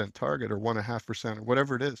 2% target or 1.5% or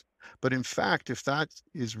whatever it is. But in fact, if that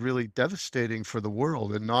is really devastating for the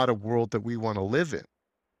world and not a world that we want to live in,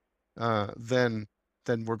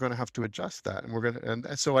 then we're going to have to adjust that.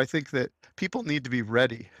 And so I think that people need to be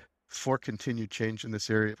ready for continued change in this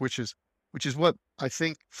area, which is what I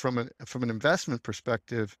think from an investment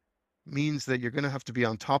perspective means that you're going to have to be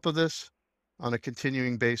on top of this on a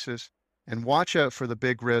continuing basis and watch out for the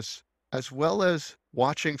big risks, as well as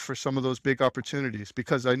watching for some of those big opportunities,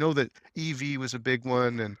 because I know that EV was a big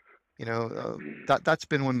one, and that's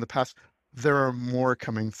been one in the past. There are more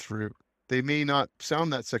coming through. They may not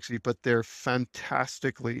sound that sexy, but they're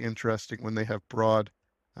fantastically interesting when they have broad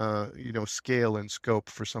scale and scope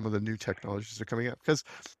for some of the new technologies that are coming up, because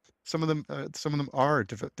some of them are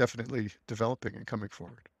definitely developing and coming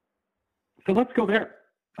forward. So let's go there,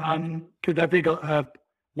 because I think a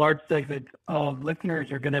large segment of listeners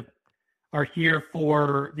are here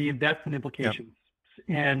for the investment implications.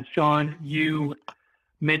 Yep. And Sean, you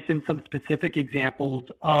mentioned some specific examples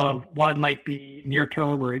of what might be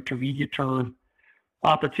near-term or intermediate-term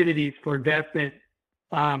opportunities for investment,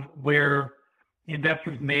 where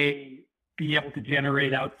investors may be able to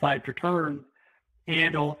generate outside returns,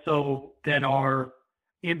 and also that are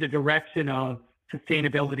in the direction of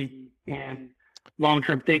sustainability and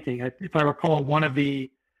long-term thinking. If I recall, one of the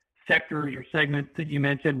sectors or segments that you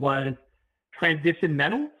mentioned was transition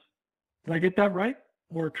metals. Did I get that right?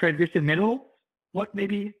 Or transition minerals? Do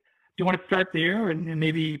you want to start there and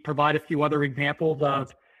maybe provide a few other examples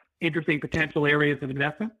of interesting potential areas of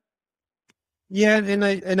investment? Yeah,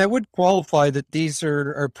 and I would qualify that these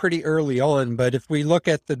are pretty early on, but if we look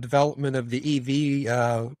at the development of the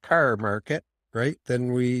EV car market, right,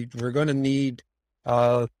 then we're going to need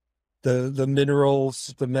the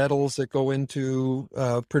minerals, the metals that go into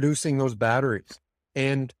producing those batteries.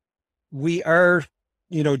 And we are,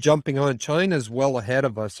 jumping on. China's well ahead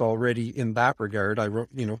of us already in that regard. I wrote,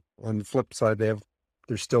 on the flip side, they're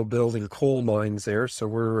still building coal mines there, so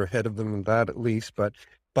we're ahead of them in that at least.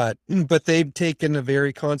 But they've taken a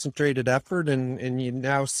very concentrated effort, and you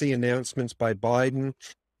now see announcements by Biden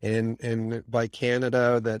and by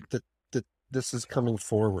Canada that this is coming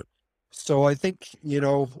forward. So I think,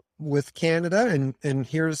 with Canada, and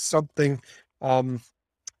here's something,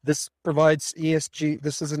 this provides ESG.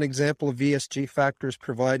 This is an example of ESG factors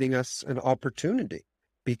providing us an opportunity,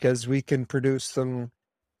 because we can produce some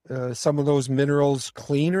of those minerals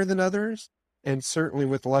cleaner than others, and certainly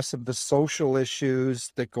with less of the social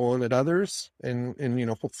issues that go on at others. And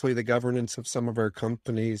hopefully the governance of some of our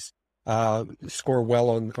companies score well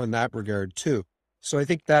on that regard too. So I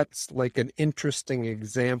think that's like an interesting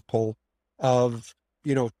example of,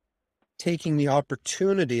 taking the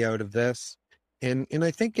opportunity out of this. And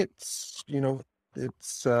I think it's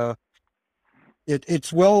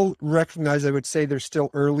well recognized. I would say there's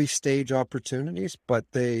still early stage opportunities, but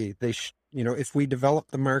if we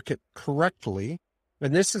develop the market correctly,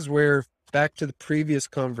 and this is where, back to the previous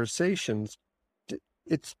conversations,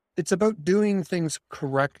 it's about doing things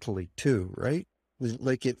correctly too, right?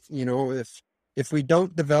 Like if we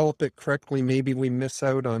don't develop it correctly, maybe we miss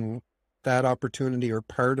out on that opportunity or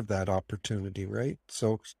part of that opportunity, right?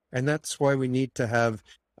 So, and that's why we need to have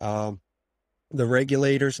the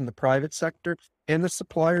regulators in the private sector and the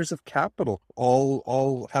suppliers of capital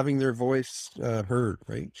all having their voice heard,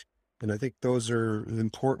 right? And I think those are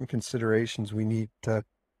important considerations. We need to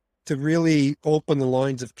really open the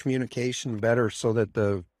lines of communication better, so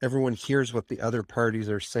that everyone hears what the other parties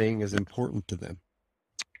are saying is important to them.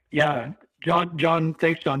 Yeah, John,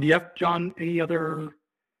 thanks, John. Do you have, John, any other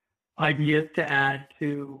ideas to add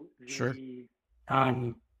to Sure. the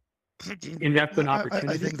investment opportunities?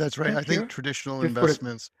 I think that's right. I think traditional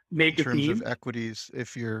investments in terms of equities,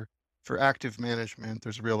 for active management,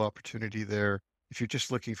 there's a real opportunity there. If you're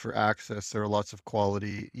just looking for access, there are lots of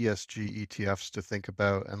quality ESG ETFs to think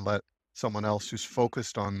about, and let someone else who's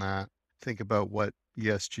focused on that think about what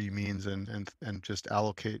ESG means and just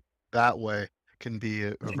allocate that way. Can be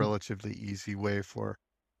a relatively easy way for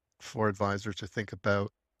advisors to think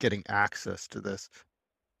about getting access to this.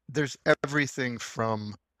 There's everything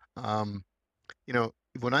from, when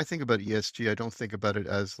I think about ESG, I don't think about it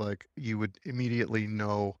as like you would immediately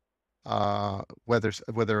know whether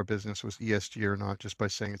a business was ESG or not just by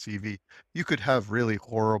saying it's EV. You could have really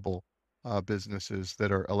horrible businesses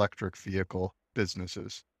that are electric vehicle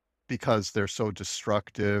businesses, because they're so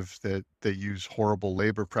destructive, that they use horrible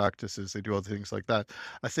labor practices, they do other things like that.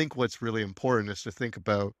 I think what's really important is to think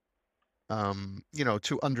about,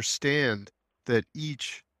 to understand that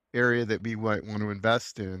each area that we might want to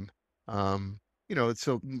invest in,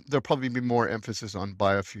 so there'll probably be more emphasis on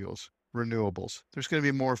biofuels, renewables. There's going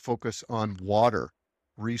to be more focus on water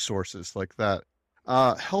resources like that.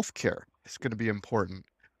 Healthcare is going to be important.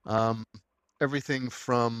 Um, Everything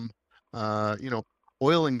from,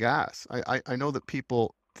 oil and gas. I know that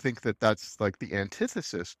people think that that's like the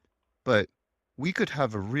antithesis, but we could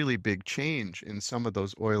have a really big change in some of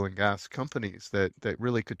those oil and gas companies that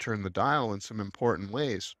really could turn the dial in some important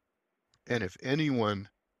ways. And if anyone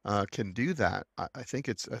can do that, I think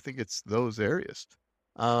it's those areas,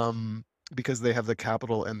 um, because they have the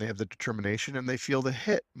capital and they have the determination and they feel the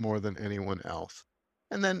hit more than anyone else.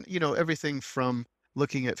 And then, everything from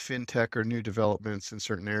looking at fintech or new developments in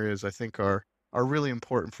certain areas, I think are really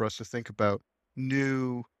important for us to think about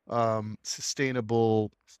new sustainable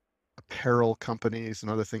apparel companies and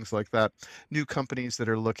other things like that. New companies that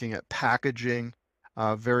are looking at packaging,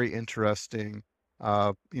 very interesting.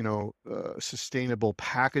 Sustainable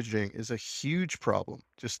packaging is a huge problem.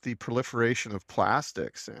 Just the proliferation of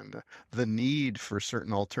plastics and the need for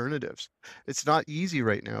certain alternatives. It's not easy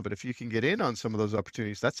right now, but if you can get in on some of those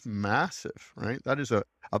opportunities, that's massive, right? That is a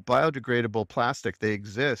biodegradable plastic. They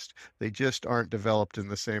exist. They just aren't developed in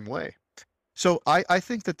the same way. So I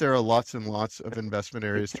think that there are lots and lots of investment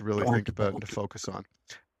areas to really think about and to focus on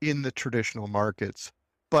in the traditional markets.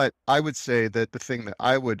 But I would say that the thing that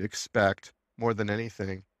I would expect more than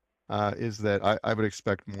anything is that I would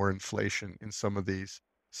expect more inflation in some of these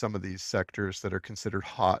sectors that are considered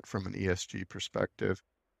hot from an ESG perspective,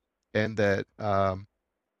 and that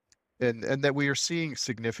and that we are seeing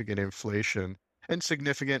significant inflation and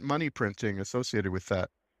significant money printing associated with that,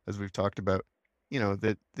 as we've talked about.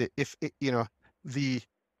 That if it, the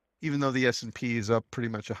even though the S&P is up pretty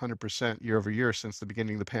much 100% year over year since the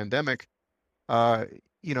beginning of the pandemic,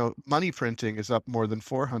 money printing is up more than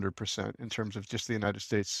 400% in terms of just the United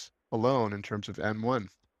States alone in terms of M1.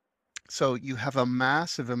 So you have a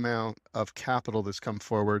massive amount of capital that's come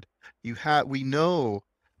forward. We know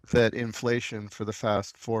that inflation for the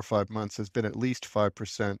past 4 or 5 months has been at least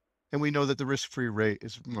 5%, and we know that the risk-free rate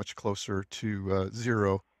is much closer to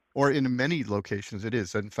zero, or in many locations it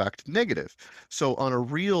is in fact negative. So on a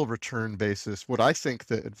real return basis, what I think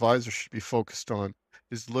that advisors should be focused on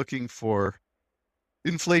is looking for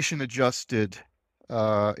inflation adjusted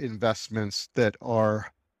investments that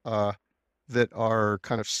are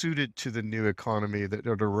kind of suited to the new economy, that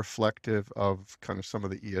are reflective of kind of some of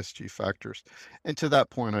the ESG factors. And to that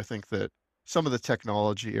point, I think that some of the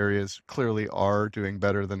technology areas clearly are doing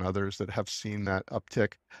better than others that have seen that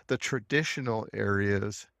uptick. The traditional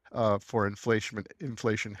areas for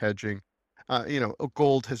inflation hedging,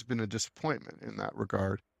 gold has been a disappointment in that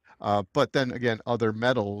regard. But then again, other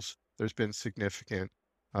metals, there's been significant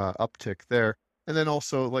uptick there. And then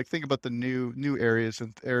also, like, think about the new areas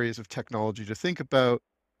and areas of technology to think about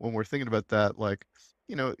when we're thinking about that. Like,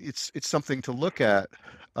 it's something to look at,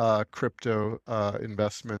 crypto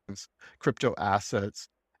investments, crypto assets,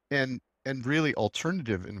 and really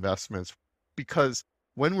alternative investments, because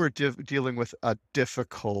when we're dealing with a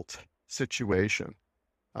difficult situation,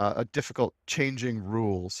 a difficult changing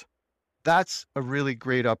rules, that's a really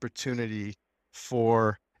great opportunity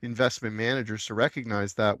for investment managers to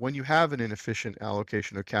recognize that when you have an inefficient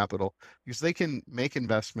allocation of capital, because they can make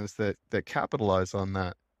investments that capitalize on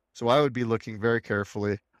that. So I would be looking very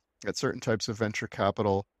carefully at certain types of venture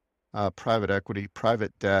capital, private equity,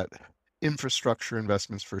 private debt, infrastructure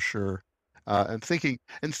investments for sure, and thinking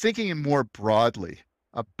more broadly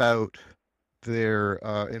about their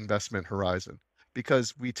investment horizon,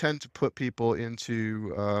 because we tend to put people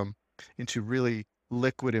into really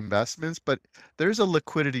liquid investments, but there's a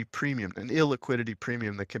liquidity premium, an illiquidity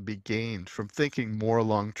premium that can be gained from thinking more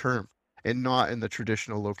long term and not in the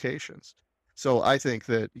traditional locations. So I think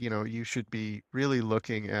that you should be really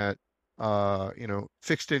looking at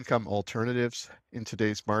fixed income alternatives in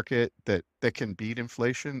today's market that can beat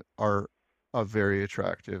inflation are a very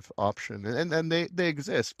attractive option, and they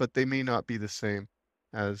exist, but they may not be the same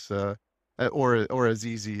as or as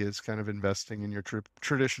easy as kind of investing in your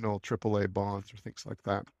traditional AAA bonds or things like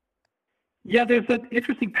that. Yeah, there's an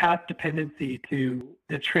interesting path dependency to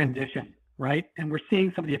the transition, right? And we're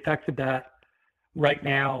seeing some of the effects of that right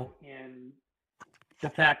now in the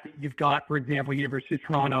fact that you've got, for example, University of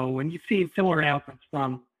Toronto, and you've seen similar announcements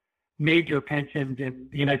from major pensions in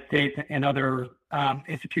the United States and other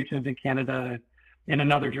institutions in Canada and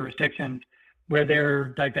in other jurisdictions, where they're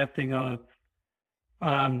divesting of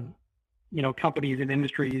companies and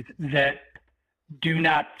industries that do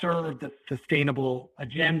not serve the sustainable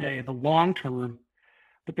agenda in the long term.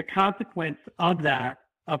 But the consequence of that,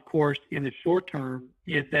 of course, in the short term,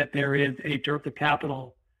 is that there is a dearth of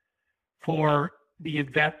capital for the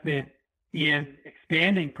investment in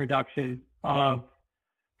expanding production of,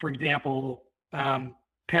 for example,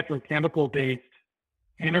 petrochemical-based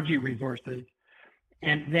energy resources,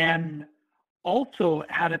 and then also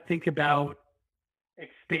how to think about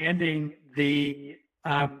expanding the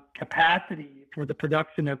capacity for the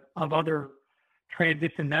production of other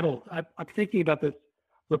transition metals. I'm thinking about this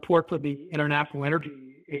report from the International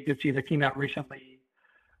Energy Agency that came out recently,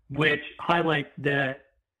 which highlights that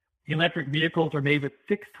electric vehicles are made with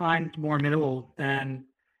 6 times more minerals than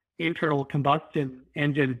internal combustion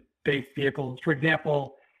engine-based vehicles. For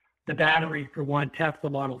example, the battery for one Tesla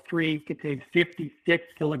Model 3 contains 56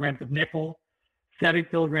 kilograms of nickel, 7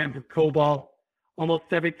 kilograms of cobalt, almost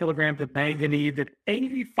 7 kilograms of manganese, and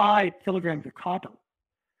 85 kilograms of copper.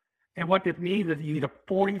 And what this means is you need a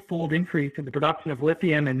 40-fold increase in the production of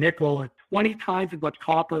lithium and nickel, and 20 times as much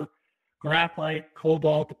copper, graphite,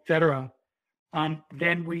 cobalt, etc.,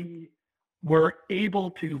 than we were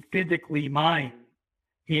able to physically mine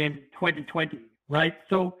in 2020, right?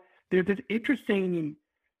 So there's this interesting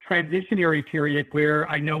transitionary period where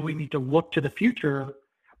I know we need to look to the future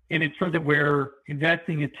and ensure that we're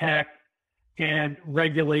investing in tech and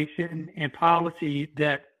regulation and policy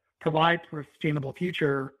that provides for a sustainable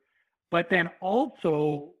future, but then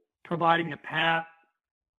also providing a path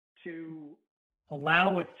to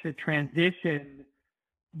allow us to transition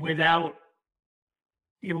without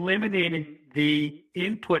eliminating the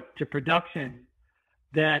input to production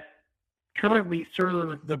that currently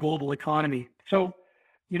serves the global economy. So,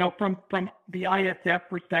 from the ISF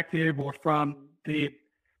perspective, or from the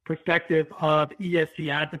perspective of ESG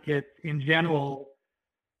advocates in general,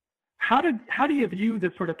 how do you view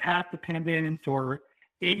the sort of path dependence or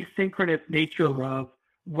asynchronous nature of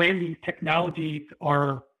when these technologies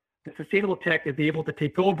the sustainable tech is able to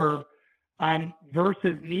take over,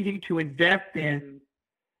 versus needing to invest in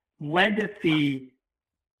legacy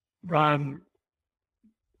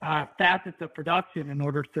facets of production in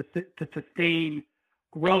order to sustain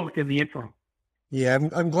growth in the interim? Yeah,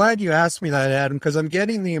 I'm glad you asked me that, Adam, because I'm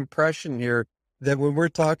getting the impression here that when we're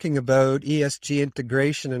talking about ESG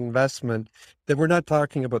integration and investment, that we're not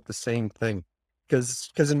talking about the same thing.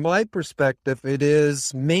 Because in my perspective, it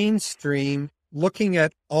is mainstream looking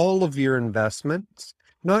at all of your investments,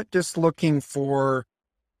 not just looking for,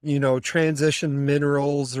 transition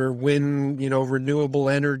minerals or wind, renewable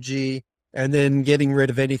energy, and then getting rid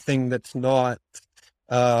of anything that's not,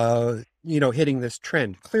 hitting this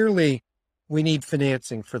trend. Clearly, we need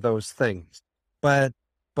financing for those things, but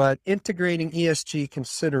integrating ESG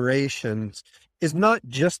considerations is not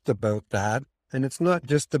just about that, and it's not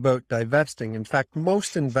just about divesting. In fact,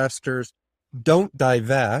 most investors don't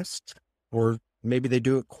divest, or maybe they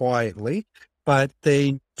do it quietly, but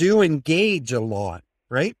they do engage a lot,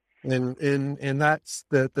 right? And that's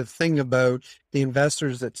the thing about the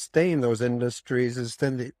investors that stay in those industries, is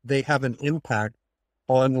then they have an impact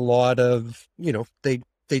on a lot of,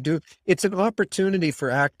 they do. It's an opportunity for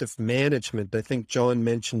active management. I think John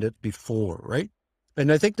mentioned it before, right? And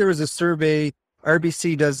I think there was a survey,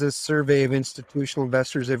 RBC does this survey of institutional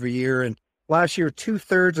investors every year. And last year,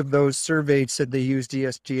 2/3 of those surveyed said they used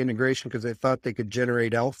ESG integration because they thought they could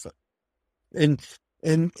generate alpha. And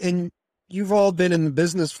you've all been in the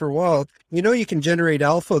business for a while. You can generate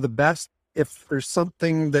alpha the best if there's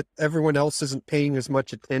something that everyone else isn't paying as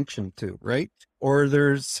much attention to, right? Or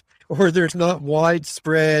there's not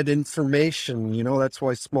widespread information, that's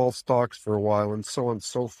why small stocks for a while, and so on and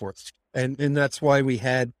so forth. And that's why we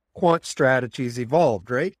had quant strategies evolved,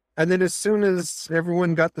 right? And then as soon as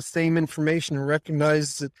everyone got the same information and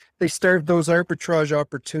recognized that, they started, those arbitrage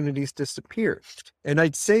opportunities disappear. And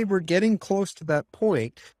I'd say we're getting close to that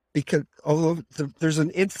point, because although there's an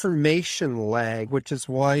information lag, which is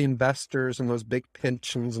why investors and those big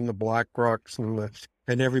pensions and the BlackRocks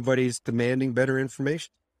and everybody's demanding better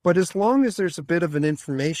information. But as long as there's a bit of an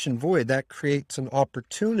information void, that creates an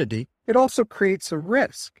opportunity. It also creates a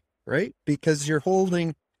risk, right? Because you're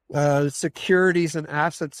holding securities and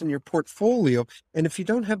assets in your portfolio, and if you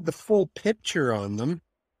don't have the full picture on them,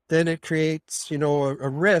 then it creates, a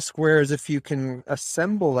risk. Whereas if you can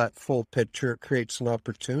assemble that full picture, it creates an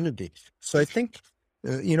opportunity. So I think,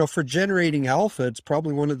 for generating alpha, it's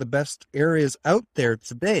probably one of the best areas out there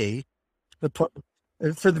today,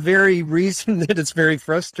 for the very reason that it's very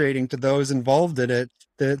frustrating to those involved in it,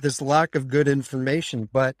 this lack of good information.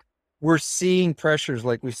 But we're seeing pressures,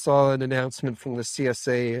 like we saw an announcement from the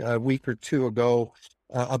CSA a week or two ago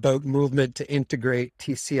about movement to integrate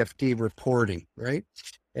TCFD reporting, right?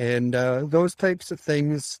 And those types of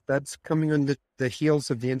things, that's coming on the heels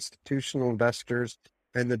of the institutional investors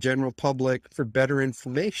and the general public for better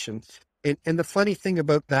information. And the funny thing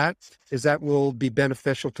about that is that will be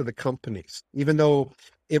beneficial to the companies, even though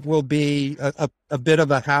it will be a bit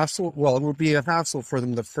of a hassle. Well, it will be a hassle for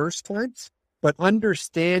them the first time, but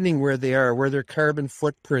understanding where they are, where their carbon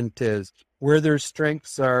footprint is, where their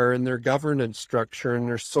strengths are in their governance structure and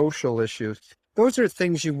their social issues, those are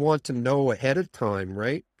things you want to know ahead of time,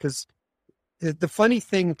 right? Because the funny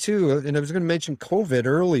thing too, and I was going to mention COVID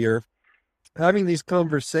earlier, having these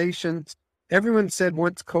conversations, everyone said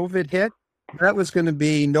once COVID hit, that was going to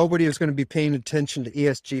be, nobody was going to be paying attention to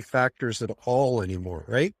ESG factors at all anymore,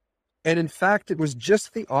 right? And in fact, it was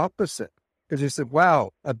just the opposite, because they said,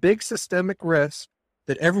 wow, a big systemic risk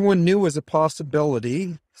that everyone knew was a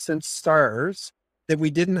possibility since SARS that we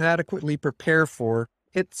didn't adequately prepare for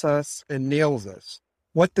hits us and nails us.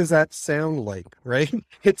 What does that sound like, right?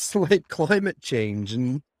 It's like climate change,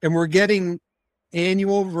 and we're getting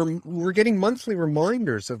we're getting monthly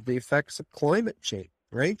reminders of the effects of climate change,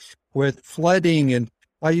 right? With flooding, and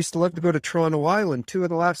I used to love to go to Toronto Island. 2 of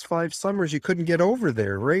the last 5 summers, you couldn't get over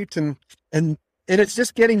there, right? And it's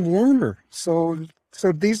just getting warmer. So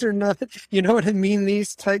these are not, you know what I mean?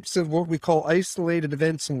 These types of what we call isolated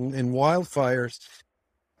events and wildfires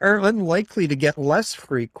are unlikely to get less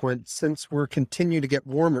frequent since we're continue to get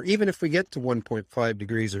warmer, even if we get to 1.5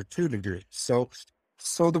 degrees or 2 degrees. So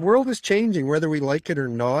the world is changing, whether we like it or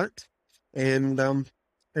not. And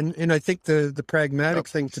I think the pragmatic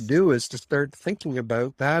thing to do is to start thinking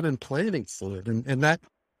about that and planning for it. And that.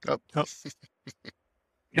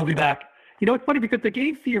 He'll be back. You know, it's funny because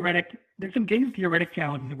there's some game theoretic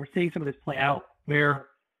challenges, and we're seeing some of this play out where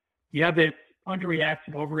you have this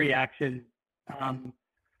underreaction, overreaction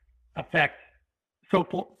effect.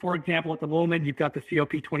 So, for example, at the moment, you've got the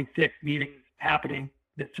COP26 meetings happening,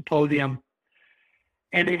 the symposium,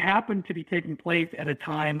 and they happen to be taking place at a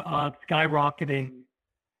time of skyrocketing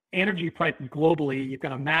energy prices globally. You've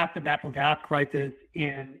got a massive natural gas crisis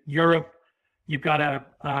in Europe. You've got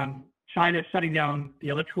China shutting down the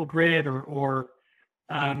electrical grid or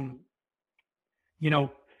phasing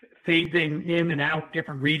in and out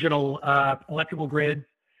different regional electrical grids,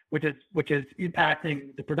 which is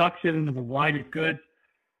impacting the production and the variety of goods.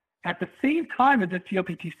 At the same time as the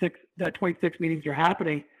COP26 meetings are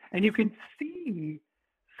happening, and you can see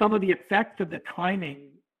some of the effects of the timing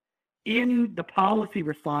in the policy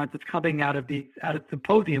response that's coming out of the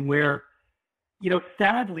symposium, where,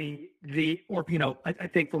 sadly, I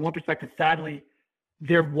think from one perspective, sadly,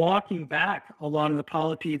 they're walking back a lot of the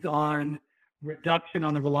policies on reduction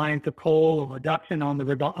on the reliance of coal, or reduction on the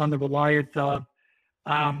reliance of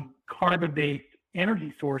carbon-based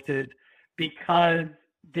energy sources, because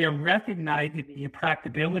they're recognizing the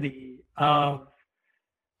impracticability of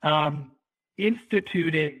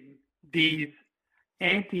instituting these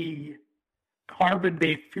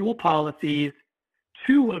anti-carbon-based fuel policies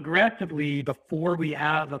too aggressively before we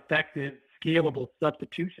have effective, scalable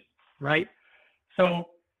substitution, right? So,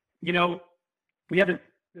 we have this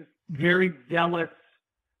very zealous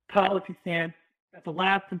policy stance. At the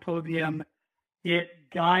last symposium, it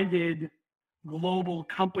guided global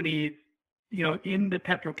companies, in the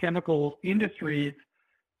petrochemical industries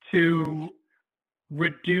to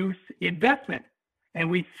reduce investment. And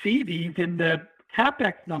we see these in the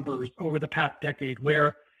CapEx numbers over the past decade,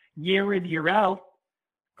 where year in, year out,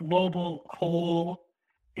 global coal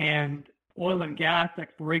and oil and gas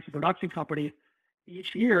exploration production companies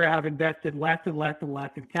each year have invested less and less and less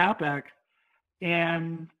in CapEx.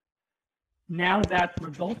 And now that's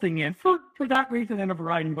resulting in, for that reason and a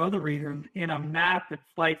variety of other reasons, in a massive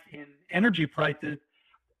spike in energy prices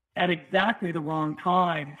at exactly the wrong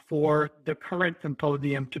time for the current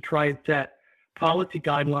symposium to try and set policy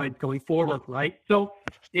guidelines going forward, right? So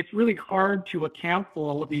it's really hard to account for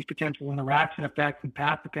all of these potential interaction effects and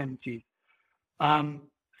path dependencies.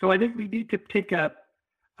 So I think we need to take a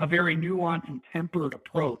very nuanced and tempered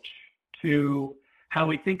approach to how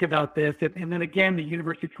we think about this. And then again, the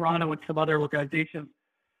University of Toronto and some other organizations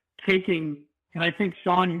taking, and I think,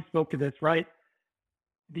 Sean, you spoke to this, right?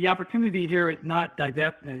 The opportunity here is not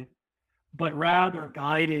divestment, but rather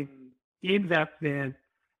guiding investment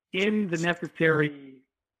in the necessary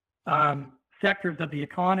sectors of the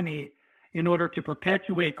economy in order to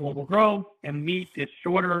perpetuate global growth and meet its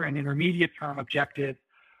shorter and intermediate term objectives,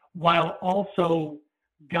 while also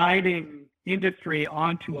guiding industry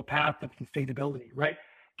onto a path of sustainability, right?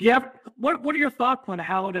 Do you have what are your thoughts on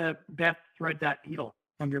how to best thread that needle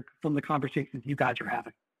from the conversations you guys are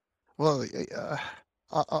having? Well,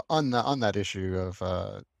 on that issue of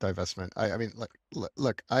divestment, I mean,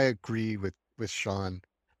 look, I agree with Sean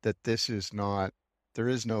that there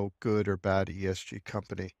is no good or bad ESG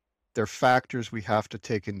company. they're factors we have to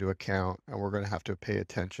take into account, and we're going to have to pay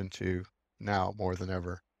attention to now more than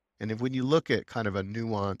ever. And when you look at kind of a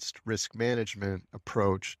nuanced risk management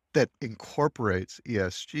approach that incorporates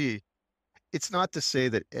ESG, it's not to say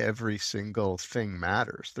that every single thing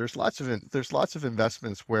matters. There's lots of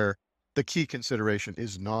investments where the key consideration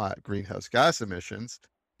is not greenhouse gas emissions.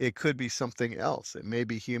 It could be something else. It may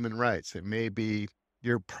be human rights. It may be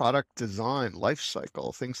your product design, life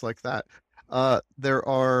cycle, things like that. There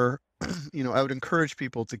are, I would encourage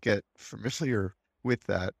people to get familiar with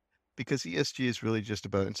that, because ESG is really just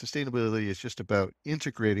about, and sustainability is just about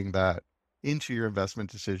integrating that into your investment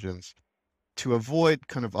decisions to avoid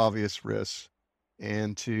kind of obvious risks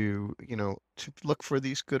and to look for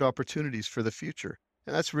these good opportunities for the future.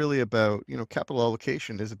 And that's really about, capital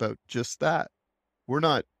allocation is about just that. We're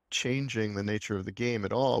not changing the nature of the game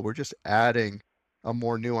at all. We're just adding a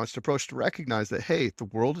more nuanced approach to recognize that, hey, the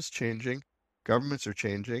world is changing, governments are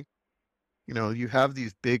changing. You have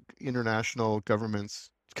these big international governments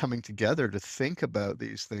coming together to think about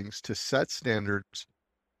these things, to set standards.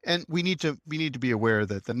 And we need to be aware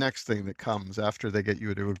that the next thing that comes after they get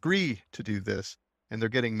you to agree to do this, and they're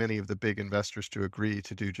getting many of the big investors to agree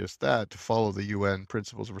to do just that, to follow the UN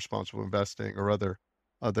principles of responsible investing or other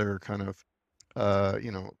kind of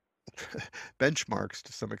benchmarks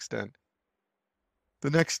to some extent. The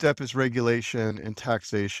next step is regulation and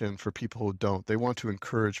taxation for people who don't. They want to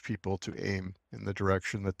encourage people to aim in the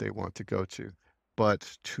direction that they want to go to.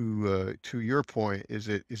 But to your point, is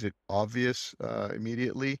it obvious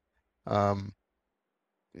immediately? There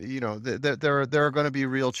are going to be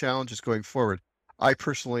real challenges going forward. I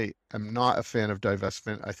personally am not a fan of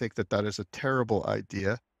divestment. I think that is a terrible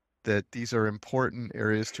idea, that these are important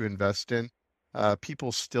areas to invest in.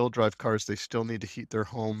 People still drive cars. They still need to heat their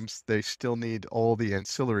homes. They still need all the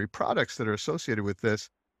ancillary products that are associated with this,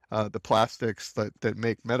 the plastics that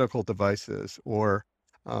make medical devices, or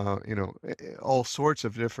all sorts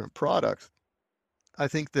of different products. I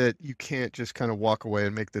think that you can't just kind of walk away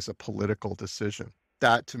and make this a political decision.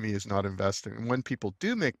 That to me is not investing. And when people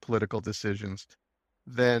do make political decisions,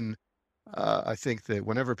 then I think that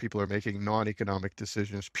whenever people are making non-economic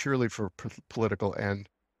decisions purely for political end,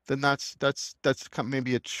 then that's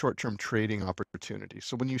maybe a short-term trading opportunity.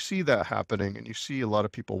 So when you see that happening, and you see a lot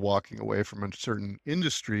of people walking away from a certain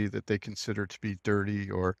industry that they consider to be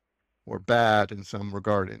dirty or bad in some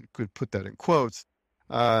regard, and could put that in quotes,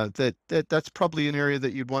 that's probably an area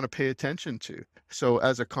that you'd want to pay attention to. So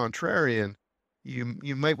as a contrarian,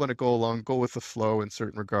 you might want to go with the flow in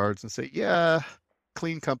certain regards and say, yeah,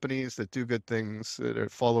 clean companies that do good things,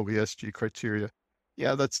 that follow ESG criteria,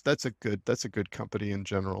 yeah, that's a good company in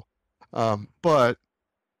general. But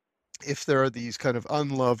if there are these kind of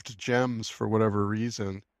unloved gems for whatever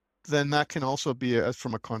reason, then that can also be,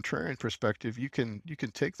 from a contrarian perspective, you can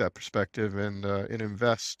take that perspective and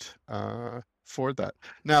invest for that.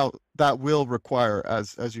 Now, that will require,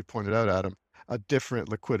 as you pointed out, Adam, a different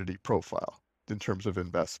liquidity profile in terms of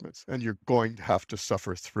investments, and you're going to have to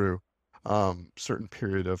suffer through certain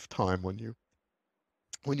period of time when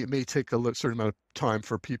it may take a certain amount of time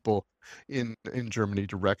for people in Germany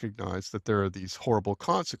to recognize that there are these horrible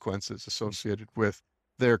consequences associated with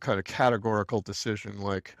their kind of categorical decision,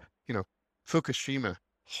 like, Fukushima,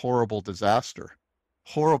 horrible disaster,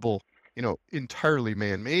 horrible, entirely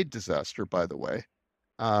man-made disaster, by the way,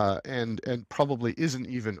 and probably isn't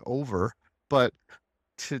even over. But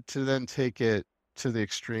to then take it to the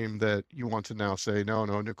extreme that you want to now say, no,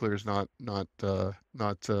 nuclear is not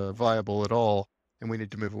viable at all, and we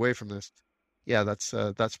need to move away from this. Yeah,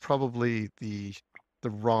 that's probably the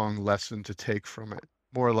wrong lesson to take from it.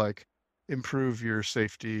 More like, improve your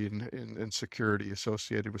safety and security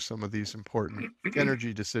associated with some of these important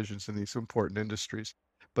energy decisions in these important industries.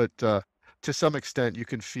 But to some extent, you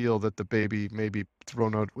can feel that the baby may be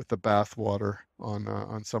thrown out with the bathwater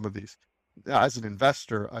on some of these. As an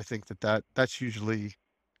investor, I think that's usually,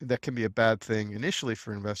 that can be a bad thing initially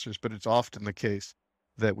for investors, but it's often the case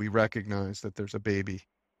that we recognize that there's a baby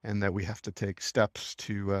and that we have to take steps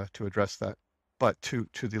to address that. But to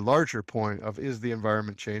the larger point of, is the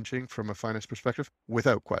environment changing from a finance perspective?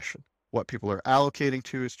 Without question. What people are allocating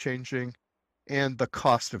to is changing, and the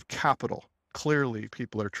cost of capital. Clearly,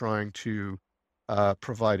 people are trying to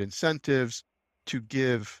provide incentives to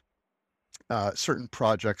give certain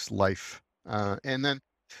projects life. And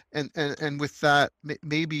with that,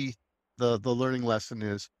 maybe the learning lesson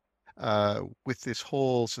is, with this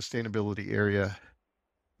whole sustainability area,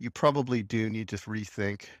 you probably do need to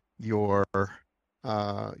rethink your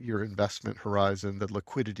investment horizon, the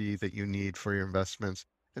liquidity that you need for your investments,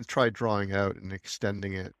 and try drawing out and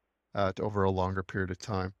extending it over a longer period of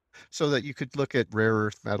time. so that you could look at rare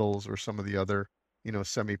earth metals or some of the other,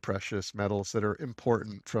 semi-precious metals that are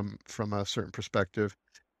important from a certain perspective,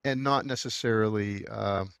 and not necessarily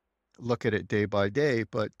look at it day by day,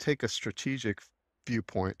 but take a strategic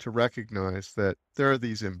viewpoint to recognize that there are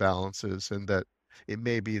these imbalances and that it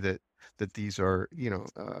may be that these are,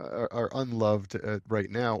 are unloved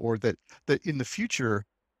right now, or that in the future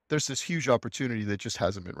there's this huge opportunity that just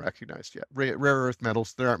hasn't been recognized yet. Rare earth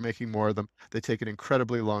metals, they aren't making more of them. They take an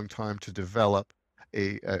incredibly long time to develop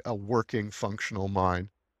a working, functional mine,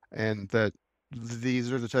 and that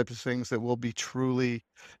these are the types of things that will be truly,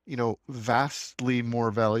 vastly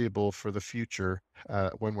more valuable for the future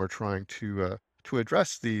when we're trying to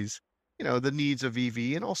address these, the needs of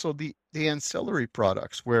EV and also the ancillary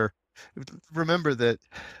products. Where remember that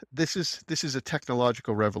this is a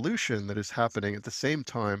technological revolution that is happening at the same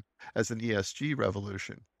time as an ESG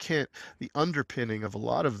revolution. The underpinning of a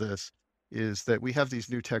lot of this is that we have these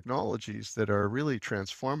new technologies that are really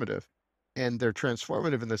transformative. And they're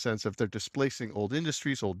transformative in the sense of they're displacing old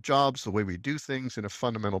industries, old jobs, the way we do things in a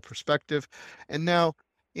fundamental perspective. And now,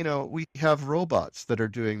 we have robots that are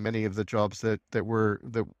doing many of the jobs that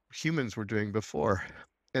humans were doing before.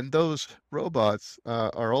 And those robots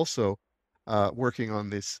are also working on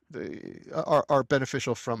are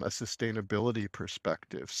beneficial from a sustainability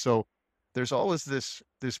perspective. So there's always this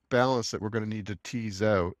balance that we're going to need to tease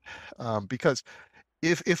out, because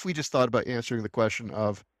if we just thought about answering the question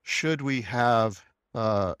of should we have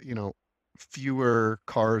fewer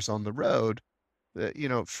cars on the road,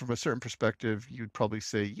 from a certain perspective you'd probably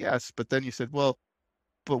say yes, but then you said, well,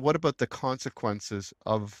 but what about the consequences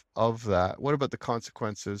of that? What about the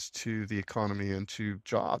consequences to the economy and to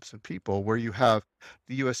jobs and people, where you have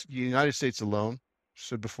the United States alone,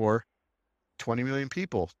 said before, 20 million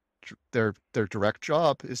people, their direct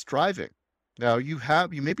job is driving. Now you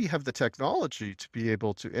maybe have the technology to be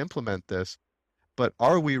able to implement this, but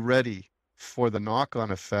are we ready for the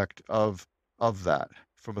knock-on effect of that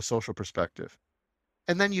from a social perspective?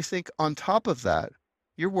 And then you think on top of that,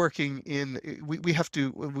 you're working in, we have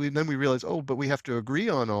to, then we realize, oh, but we have to agree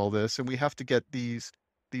on all this and we have to get these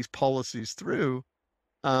policies through.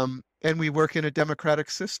 And we work in a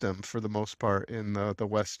democratic system for the most part in the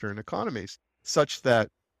Western economies, such that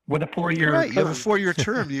with a 4-year right, you have a term. 4-year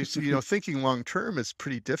term. Thinking long term is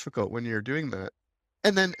pretty difficult when you're doing that.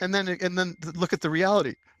 And then look at the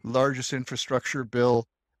reality. Largest infrastructure bill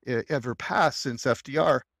ever passed since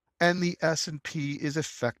FDR, and the S&P is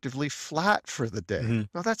effectively flat for the day. Mm-hmm.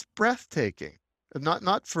 Now that's breathtaking.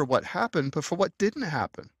 Not for what happened, but for what didn't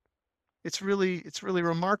happen. It's really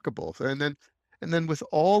remarkable. And then with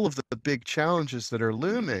all of the big challenges that are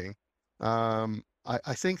looming,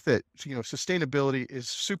 I think that sustainability is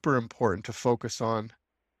super important to focus on.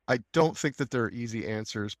 I don't think that there are easy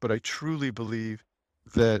answers, but I truly believe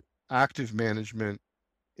that active management,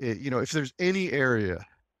 if there's any area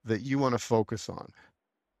that you want to focus on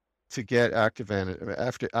to get active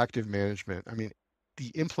management, I mean, the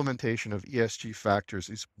implementation of ESG factors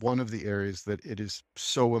is one of the areas that it is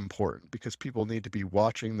so important, because people need to be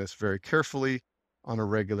watching this very carefully on a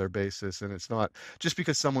regular basis. And it's not just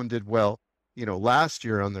because someone did well, last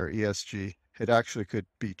year on their ESG, it actually could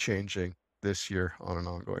be changing this year on an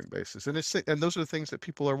ongoing basis. And those are the things that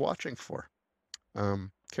people are watching for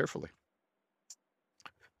carefully.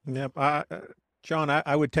 Yeah, John,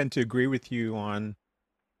 I would tend to agree with you on,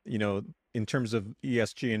 in terms of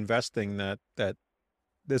ESG investing, that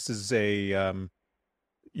this is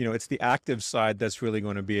it's the active side that's really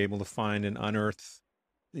going to be able to find and unearth,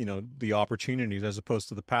 the opportunities, as opposed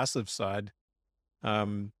to the passive side.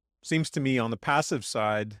 Seems to me on the passive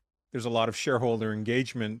side, there's a lot of shareholder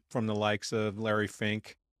engagement from the likes of Larry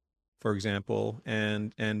Fink, for example,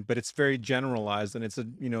 but it's very generalized, and it's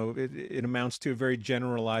it amounts to a very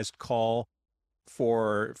generalized call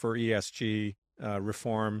for ESG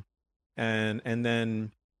reform, and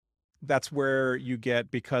then that's where you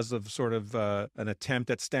get, because of sort of an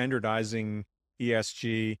attempt at standardizing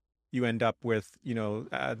ESG, you end up with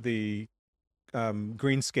the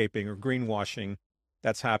greenscaping or greenwashing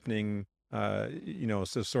that's happening,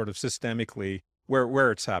 so sort of systemically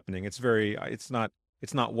where it's happening. It's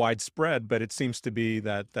not widespread, but it seems to be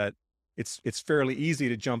that it's fairly easy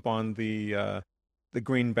to jump on the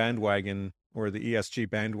green bandwagon or the ESG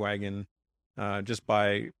bandwagon just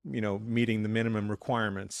by meeting the minimum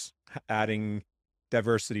requirements, adding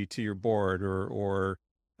diversity to your board, or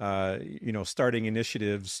starting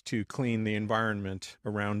initiatives to clean the environment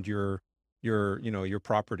around your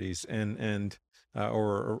properties and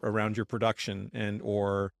or around your production,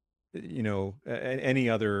 or any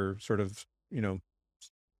other sort of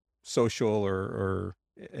social or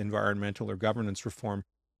environmental or governance reform.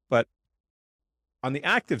 But on the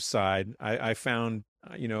active side, I found,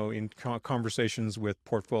 in conversations with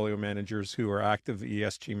portfolio managers who are active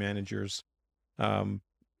ESG managers, um,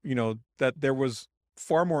 that there was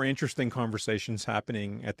far more interesting conversations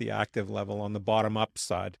happening at the active level on the bottom up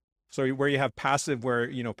side. So where you have passive, where,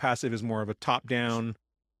 passive is more of a top down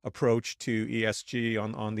approach to ESG.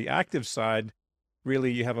 On the active side,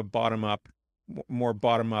 really you have a bottom up, more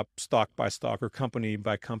bottom up, stock by stock or company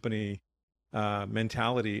by company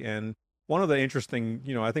mentality. And one of the interesting,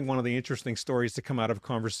 I think one of the interesting stories to come out of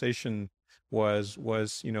conversation was,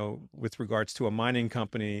 with regards to a mining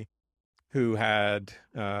company who had,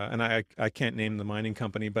 and I can't name the mining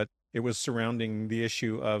company, but it was surrounding the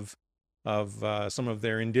issue of some of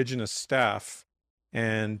their indigenous staff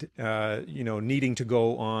and, needing to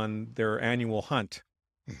go on their annual hunt.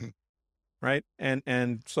 Mm-hmm. Right.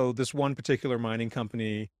 And so this one particular mining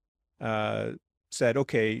company said,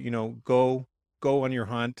 okay, go on your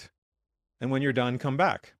hunt. And when you're done, come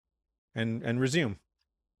back and resume.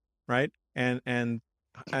 Right. And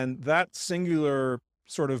that singular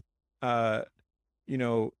sort of, not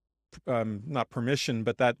permission,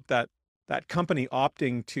 but that company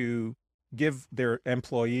opting to give their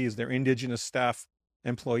employees, their indigenous staff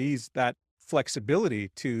employees, that flexibility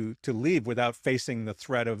to leave without facing the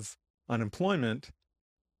threat of unemployment,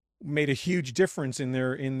 made a huge difference in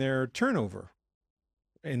their turnover,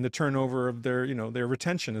 in the turnover of their their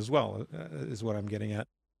retention as well, is what I'm getting at.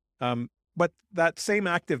 But that same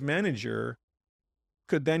active manager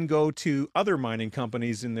could then go to other mining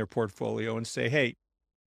companies in their portfolio and say, hey,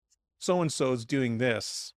 so and so is doing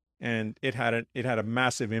this, and it had a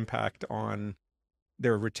massive impact on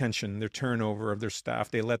their retention, their turnover of their staff.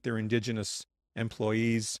 They let their indigenous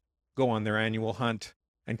employees go on their annual hunt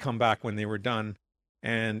and come back when they were done.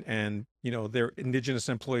 And their indigenous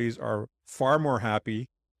employees are far more happy.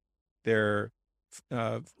 They're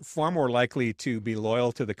far more likely to be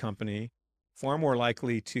loyal to the company, far more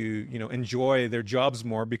likely to, enjoy their jobs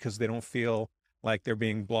more because they don't feel like they're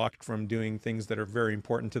being blocked from doing things that are very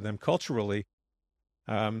important to them culturally.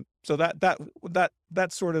 So that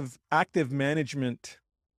sort of active management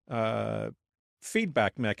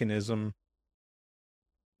feedback mechanism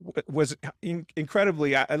was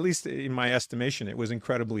incredibly, at least in my estimation, it was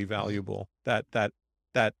incredibly valuable. That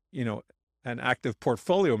an active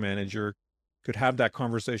portfolio manager could have that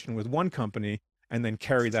conversation with one company and then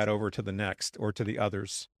carry that over to the next or to the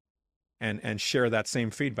others, and share that same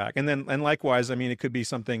feedback. And likewise, I mean, it could be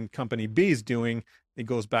something company B is doing. It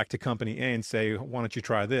goes back to company A and say, why don't you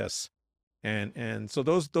try this? And so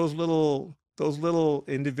those little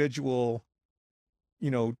individual,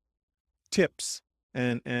 tips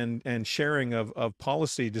and sharing of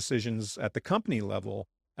policy decisions at the company level,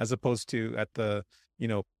 as opposed to at the,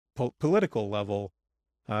 political level,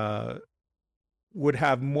 would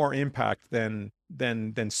have more impact than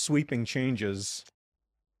sweeping changes.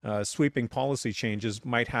 Sweeping policy changes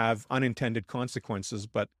might have unintended consequences,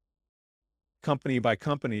 but company by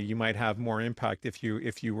company, you might have more impact if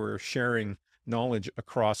you were sharing knowledge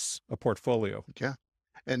across a portfolio. Yeah.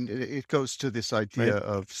 And it goes to this idea Right.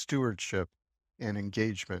 of stewardship and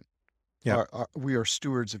engagement. Yeah. We are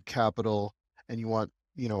stewards of capital, and you want,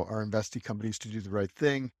 our investing companies to do the right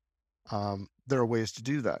thing. There are ways to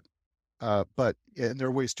do that. And there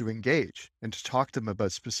are ways to engage and to talk to them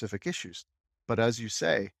about specific issues. But as you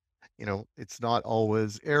say, it's not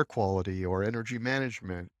always air quality or energy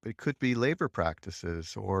management. It could be labor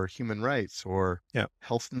practices or human rights or Yeah.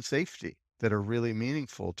 health and safety that are really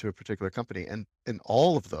meaningful to a particular company. And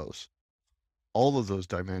all of those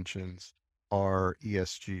dimensions are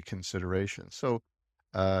ESG considerations. So,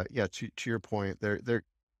 yeah, to your point,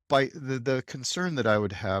 by the concern that I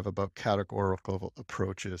would have about categorical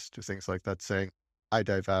approaches to things like that, saying, I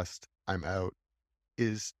divest, I'm out,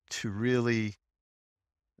 is to really,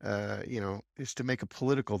 is to make a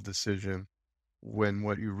political decision when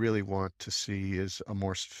what you really want to see is a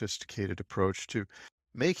more sophisticated approach to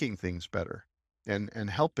making things better and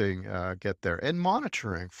helping get there and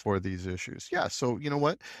monitoring for these issues. Yeah. So you know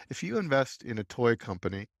what? If you invest in a toy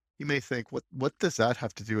company, you may think, what does that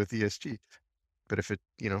have to do with ESG? But if it,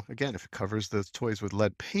 again, if it covers those toys with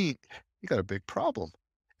lead paint, you got a big problem.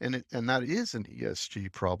 And that is an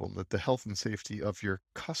ESG problem, that the health and safety of your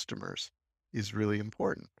customers is really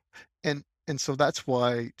important. And so that's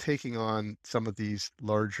why taking on some of these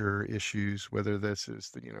larger issues, whether this is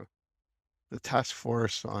the task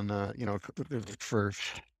force on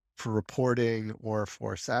for reporting, or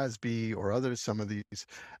for SASB or others, some of these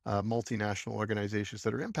multinational organizations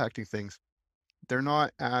that are impacting things, they're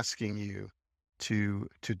not asking you to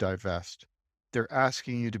divest. They're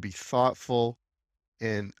asking you to be thoughtful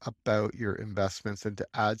and about your investments and to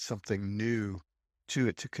add something new to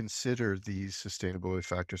it to consider these sustainability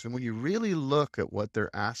factors. And when you really look at what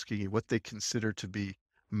they're asking you, what they consider to be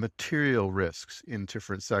material risks in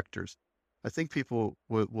different sectors, I think people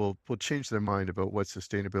will change their mind about what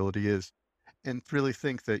sustainability is and really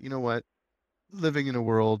think that, you know what, living in a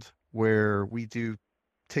world where we do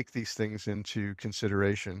take these things into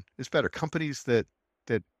consideration is better. Companies that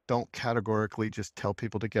don't categorically just tell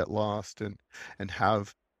people to get lost and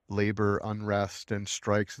have labor unrest and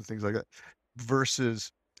strikes and things like that,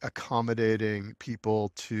 versus accommodating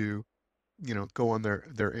people to, you know, go on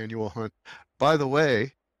their annual hunt. By the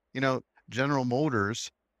way, you know, General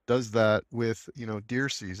Motors does that with, you know, deer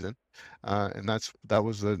season, and that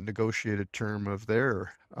was the negotiated term of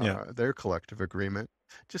their collective agreement.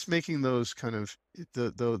 Just making those kind of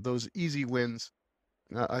those easy wins,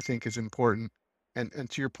 I think, is important. And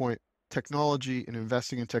to your point, technology and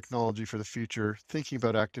investing in technology for the future, thinking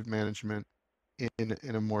about active management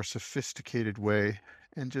in a more sophisticated way,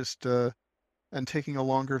 and just and taking a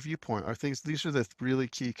longer viewpoint are things. These are the really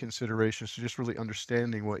key considerations to just really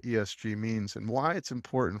understanding what ESG means and why it's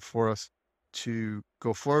important for us to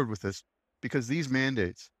go forward with this, because these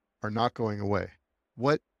mandates are not going away.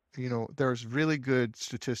 What, you know, there's really good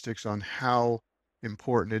statistics on how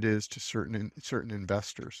important it is to certain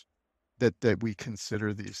investors that we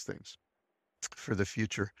consider these things for the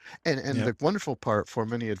future. And the wonderful part for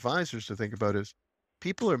many advisors to think about is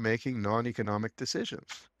people are making non-economic decisions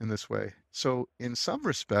in this way. So in some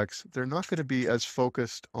respects, they're not going to be as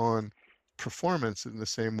focused on performance in the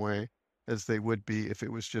same way as they would be if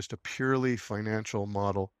it was just a purely financial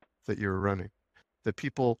model that you're running. That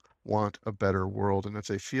people want a better world, and if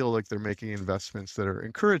they feel like they're making investments that are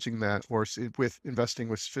encouraging that, or with investing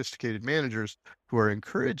with sophisticated managers who are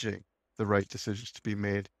encouraging the right decisions to be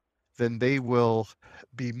made, then they will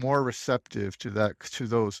be more receptive to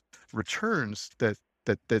those returns that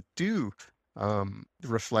do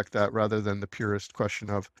reflect that, rather than the purest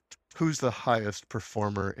question of who's the highest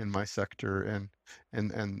performer in my sector,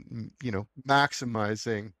 and you know,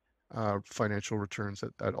 maximizing financial returns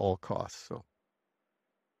at all costs. So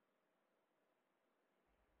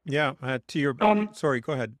yeah, to your sorry,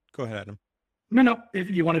 go ahead, Adam. No, if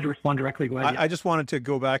you wanted to respond directly, go ahead. I just wanted to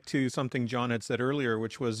go back to something John had said earlier,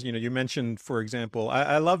 which was, you know, you mentioned, for example,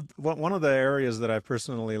 I love one of the areas that I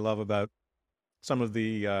personally love about some of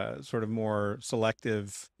the sort of more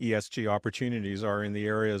selective ESG opportunities are in the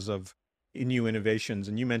areas of new innovations.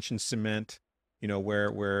 And you mentioned cement, you know,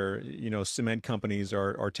 where you know, cement companies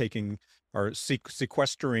are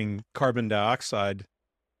sequestering carbon dioxide,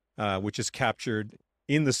 which is captured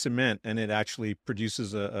in the cement, and it actually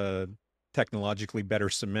produces a technologically better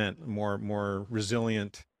cement, more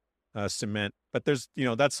resilient cement. But there's, you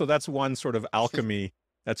know, that's one sort of alchemy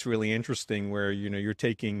that's really interesting, where, you know, you're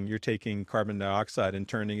taking carbon dioxide and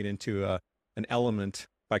turning it into an element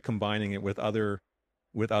by combining it with other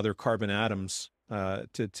carbon atoms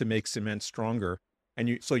to make cement stronger,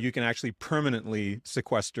 and so you can actually permanently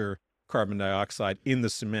sequester carbon dioxide in the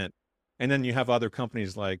cement. And then you have other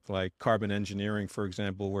companies like Carbon Engineering, for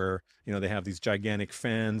example, where, you know, they have these gigantic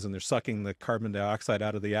fans and they're sucking the carbon dioxide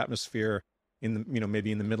out of the atmosphere in the, you know,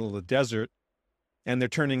 maybe in the middle of the desert, and they're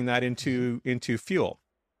turning that into fuel,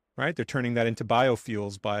 right? They're turning that into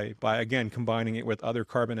biofuels by again combining it with other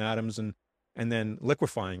carbon atoms and then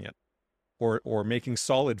liquefying it, or making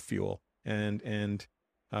solid fuel. And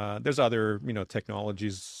there's other, you know,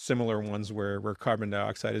 technologies, similar ones where carbon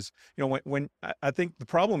dioxide is, you know, when I think the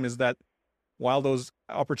problem is that while those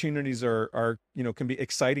opportunities are, you know, can be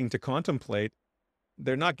exciting to contemplate,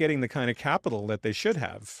 they're not getting the kind of capital that they should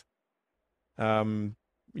have. You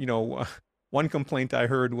know, one complaint I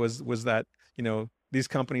heard was that, you know, these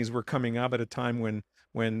companies were coming up at a time when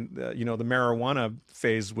you know, the marijuana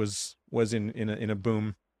phase was in a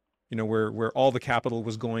boom, you know, where all the capital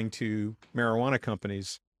was going to marijuana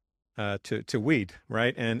companies, to weed,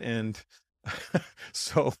 right? And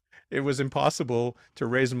so it was impossible to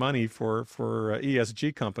raise money for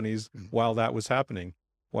ESG companies while that was happening,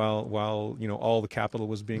 while you know, all the capital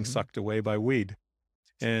was being sucked away by weed,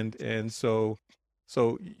 and so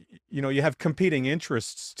you know, you have competing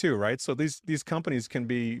interests too, right? So these companies can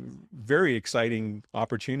be very exciting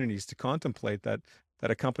opportunities to contemplate, that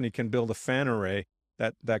a company can build a fan array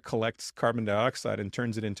that collects carbon dioxide and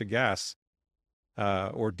turns it into gas,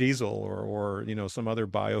 or diesel, or you know, some other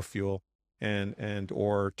biofuel, and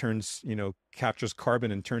or turns, you know, captures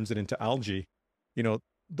carbon and turns it into algae. You know,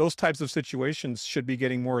 those types of situations should be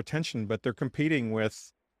getting more attention, but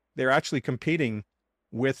they're actually competing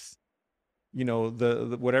with, you know,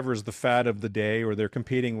 the whatever is the fad of the day, or they're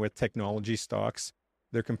competing with technology stocks.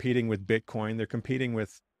 they're competing with Bitcoin, they're competing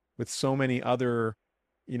with so many other,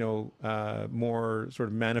 more sort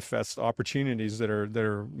of manifest opportunities that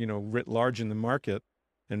are writ large in the market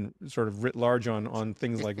and sort of writ large on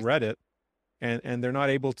things like Reddit, and they're not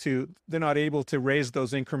able to raise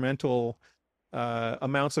those incremental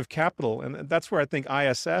amounts of capital, and that's where I think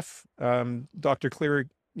ISF, Dr. Cleary,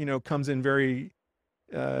 comes in very,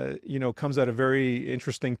 comes at a very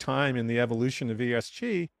interesting time in the evolution of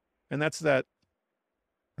ESG, and that's that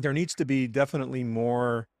there needs to be definitely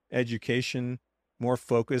more education, more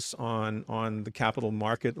focus on the capital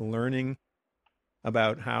market, learning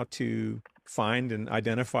about how to find and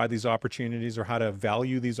identify these opportunities or how to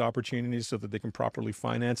value these opportunities so that they can properly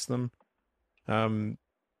finance them. And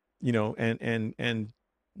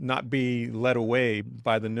not be led away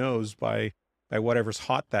by the nose by whatever's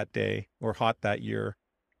hot that day or hot that year.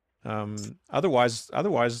 Otherwise,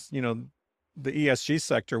 the ESG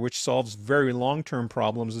sector, which solves very long-term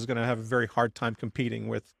problems, is going to have a very hard time competing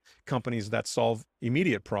with companies that solve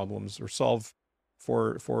immediate problems or solve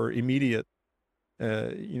for immediate,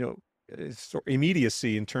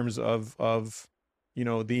 immediacy in terms of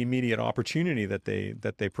the immediate opportunity that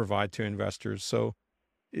they provide to investors. So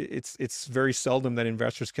it's very seldom that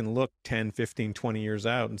investors can look 10, 15, 20 years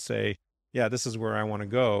out and say, yeah, this is where I want to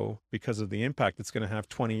go because of the impact it's going to have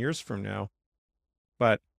 20 years from now.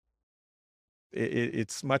 But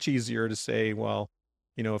it's much easier to say, well,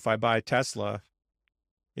 if I buy Tesla,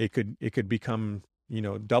 it could become,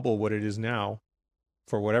 double what it is now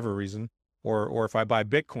for whatever reason. Or if I buy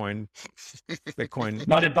Bitcoin,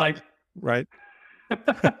 not advice, right?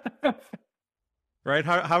 Right?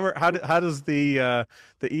 How does the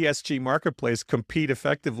ESG marketplace compete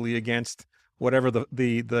effectively against whatever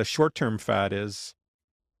the short-term fad is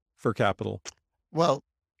for capital? Well,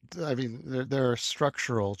 I mean, there are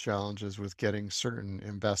structural challenges with getting certain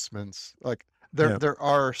investments. Like there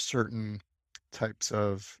are certain types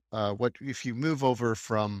of what if you move over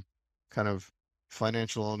from kind of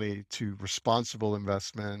financial only to responsible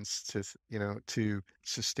investments to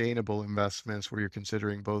sustainable investments where you're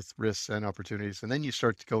considering both risks and opportunities, and then you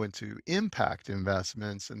start to go into impact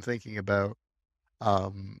investments and thinking about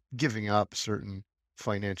giving up certain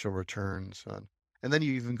financial returns on. And then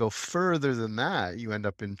you even go further than that, you end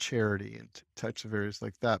up in charity and types of areas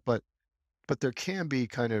like that. But there can be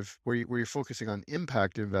kind of where you're focusing on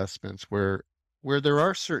impact investments where there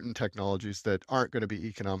are certain technologies that aren't going to be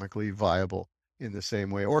economically viable in the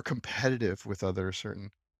same way or competitive with other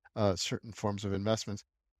certain forms of investments.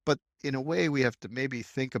 But in a way, we have to maybe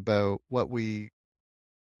think about what would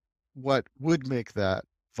make that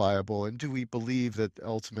viable, and do we believe that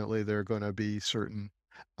ultimately there are going to be certain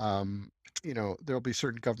there'll be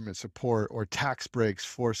certain government support or tax breaks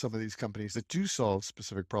for some of these companies that do solve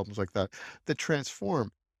specific problems like that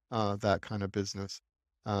transform that kind of business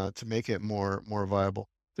to make it more viable.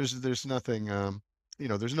 There's nothing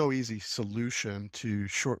there's no easy solution to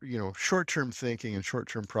short-term thinking and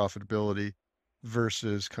short-term profitability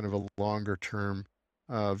versus kind of a longer term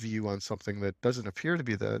view on something that doesn't appear to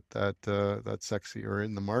be that sexy or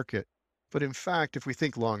in the market. But in fact, if we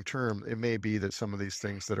think long term, it may be that some of these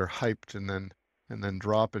things that are hyped and then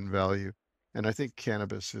drop in value. And I think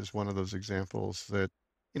cannabis is one of those examples that,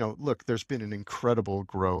 look, there's been an incredible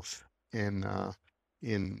growth in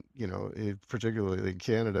particularly in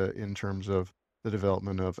Canada in terms of the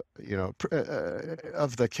development of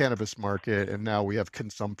of the cannabis market, and now we have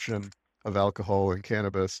consumption of alcohol and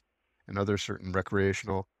cannabis and other certain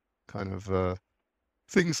recreational kind of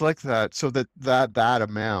things like that, so that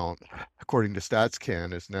amount, according to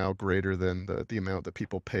StatsCan, is now greater than the amount that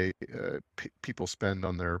people people spend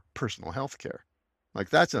on their personal health care. Like,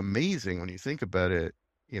 that's amazing when you think about it.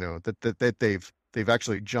 That they've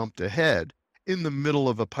actually jumped ahead in the middle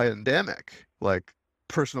of a pandemic. Like,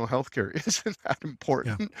 personal health care isn't that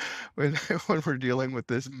important when we're dealing with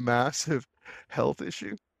this massive health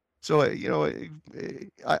issue. So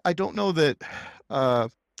I don't know that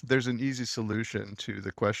there's an easy solution to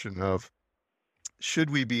the question of should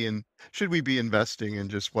we be investing in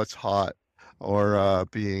just what's hot, or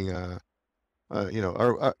being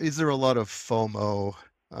is there a lot of FOMO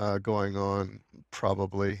going on?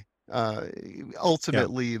 Probably.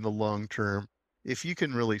 Ultimately, in the long term, if you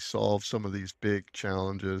can really solve some of these big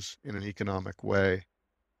challenges in an economic way,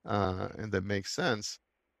 and that makes sense,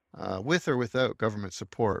 with or without government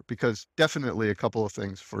support, because definitely a couple of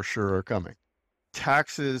things for sure are coming.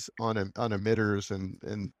 Taxes on emitters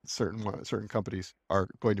and certain companies are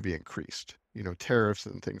going to be increased. Tariffs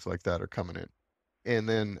and things like that are coming in, and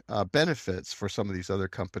then benefits for some of these other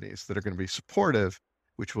companies that are going to be supportive,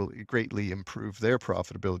 which will greatly improve their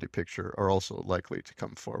profitability picture, are also likely to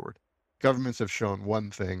come forward. governments have shown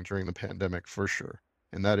one thing during the pandemic for sure,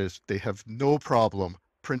 and that is they have no problem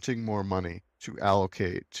printing more money to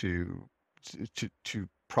allocate to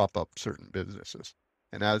prop up certain businesses.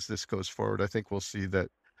 And as this goes forward, I think we'll see that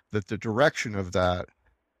the direction of that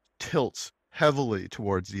tilts heavily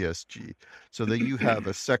towards ESG, so that you have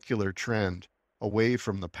a secular trend away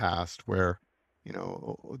from the past where,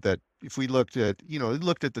 that if we looked at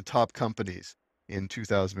the top companies in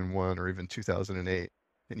 2001 or even 2008,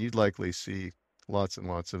 and you'd likely see lots and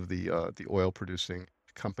lots of the oil producing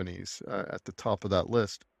companies at the top of that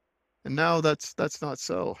list. And now that's not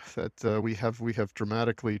so. That we have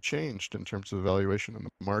dramatically changed in terms of valuation in the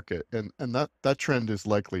market, and that trend is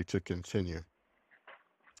likely to continue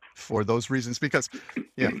for those reasons. Because,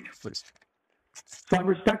 yeah, please. So I'm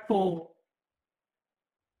respectful.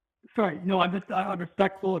 Sorry, no, I'm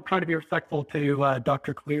respectful. I'm trying to be respectful to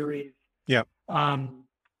Dr. Cleary's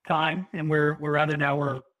time, and we're at an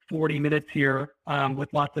hour 40 minutes here with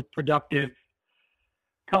lots of productive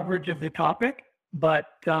coverage of the topic. But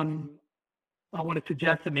I want to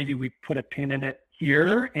suggest that maybe we put a pin in it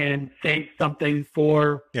here and save something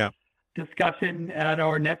for discussion at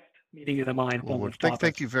our next meeting of the minds. Well,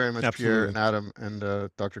 thank you very much, Absolutely. Pierre and Adam and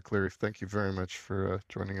Dr. Cleary. Thank you very much for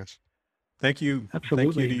joining us. Thank you.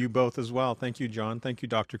 Absolutely. Thank you to you both as well. Thank you, John. Thank you,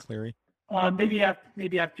 Dr. Cleary. Maybe ask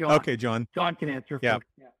John. Okay, John. John can answer. Yeah.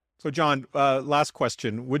 So, John, last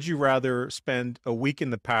question. Would you rather spend a week in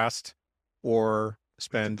the past or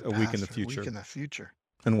spend a week in the future? A week in the future.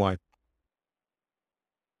 And why?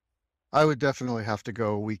 I would definitely have to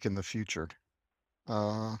go a week in the future,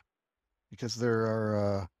 because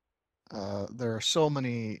there are so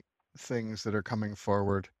many things that are coming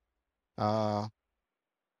forward. As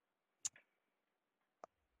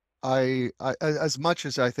much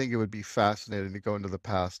as I think it would be fascinating to go into the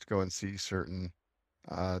past, go and see certain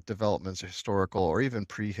developments, historical or even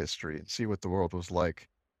prehistory, and see what the world was like,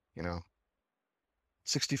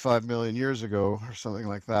 65 million years ago or something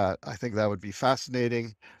like that. I think that would be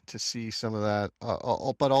fascinating to see some of that.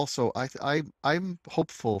 But also, I'm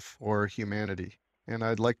hopeful for humanity, and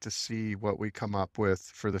I'd like to see what we come up with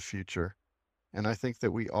for the future. And I think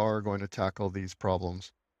that we are going to tackle these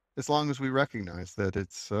problems, as long as we recognize that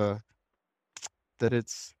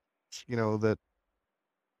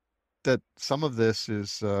that some of this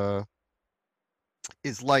is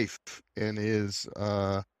life and is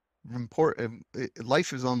important.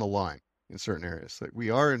 Life is on the line in certain areas. Like,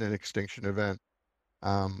 we are in an extinction event,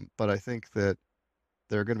 but I think that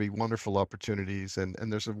there are going to be wonderful opportunities, and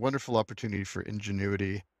there's a wonderful opportunity for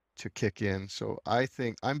ingenuity to kick in. So I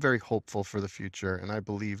think I'm very hopeful for the future, and I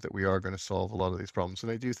believe that we are going to solve a lot of these problems.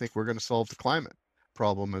 And I do think we're going to solve the climate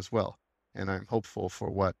problem as well. And I'm hopeful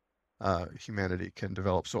for what humanity can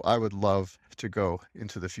develop. So I would love to go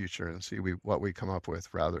into the future and see what we come up with,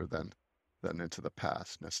 rather than into the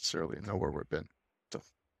past necessarily, and know where we've been. So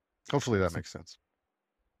hopefully that makes sense.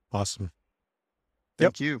 Awesome.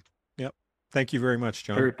 Thank you. Yep. Thank you very much,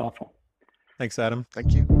 John. Very thoughtful. Thanks, Adam.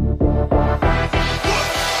 Thank you.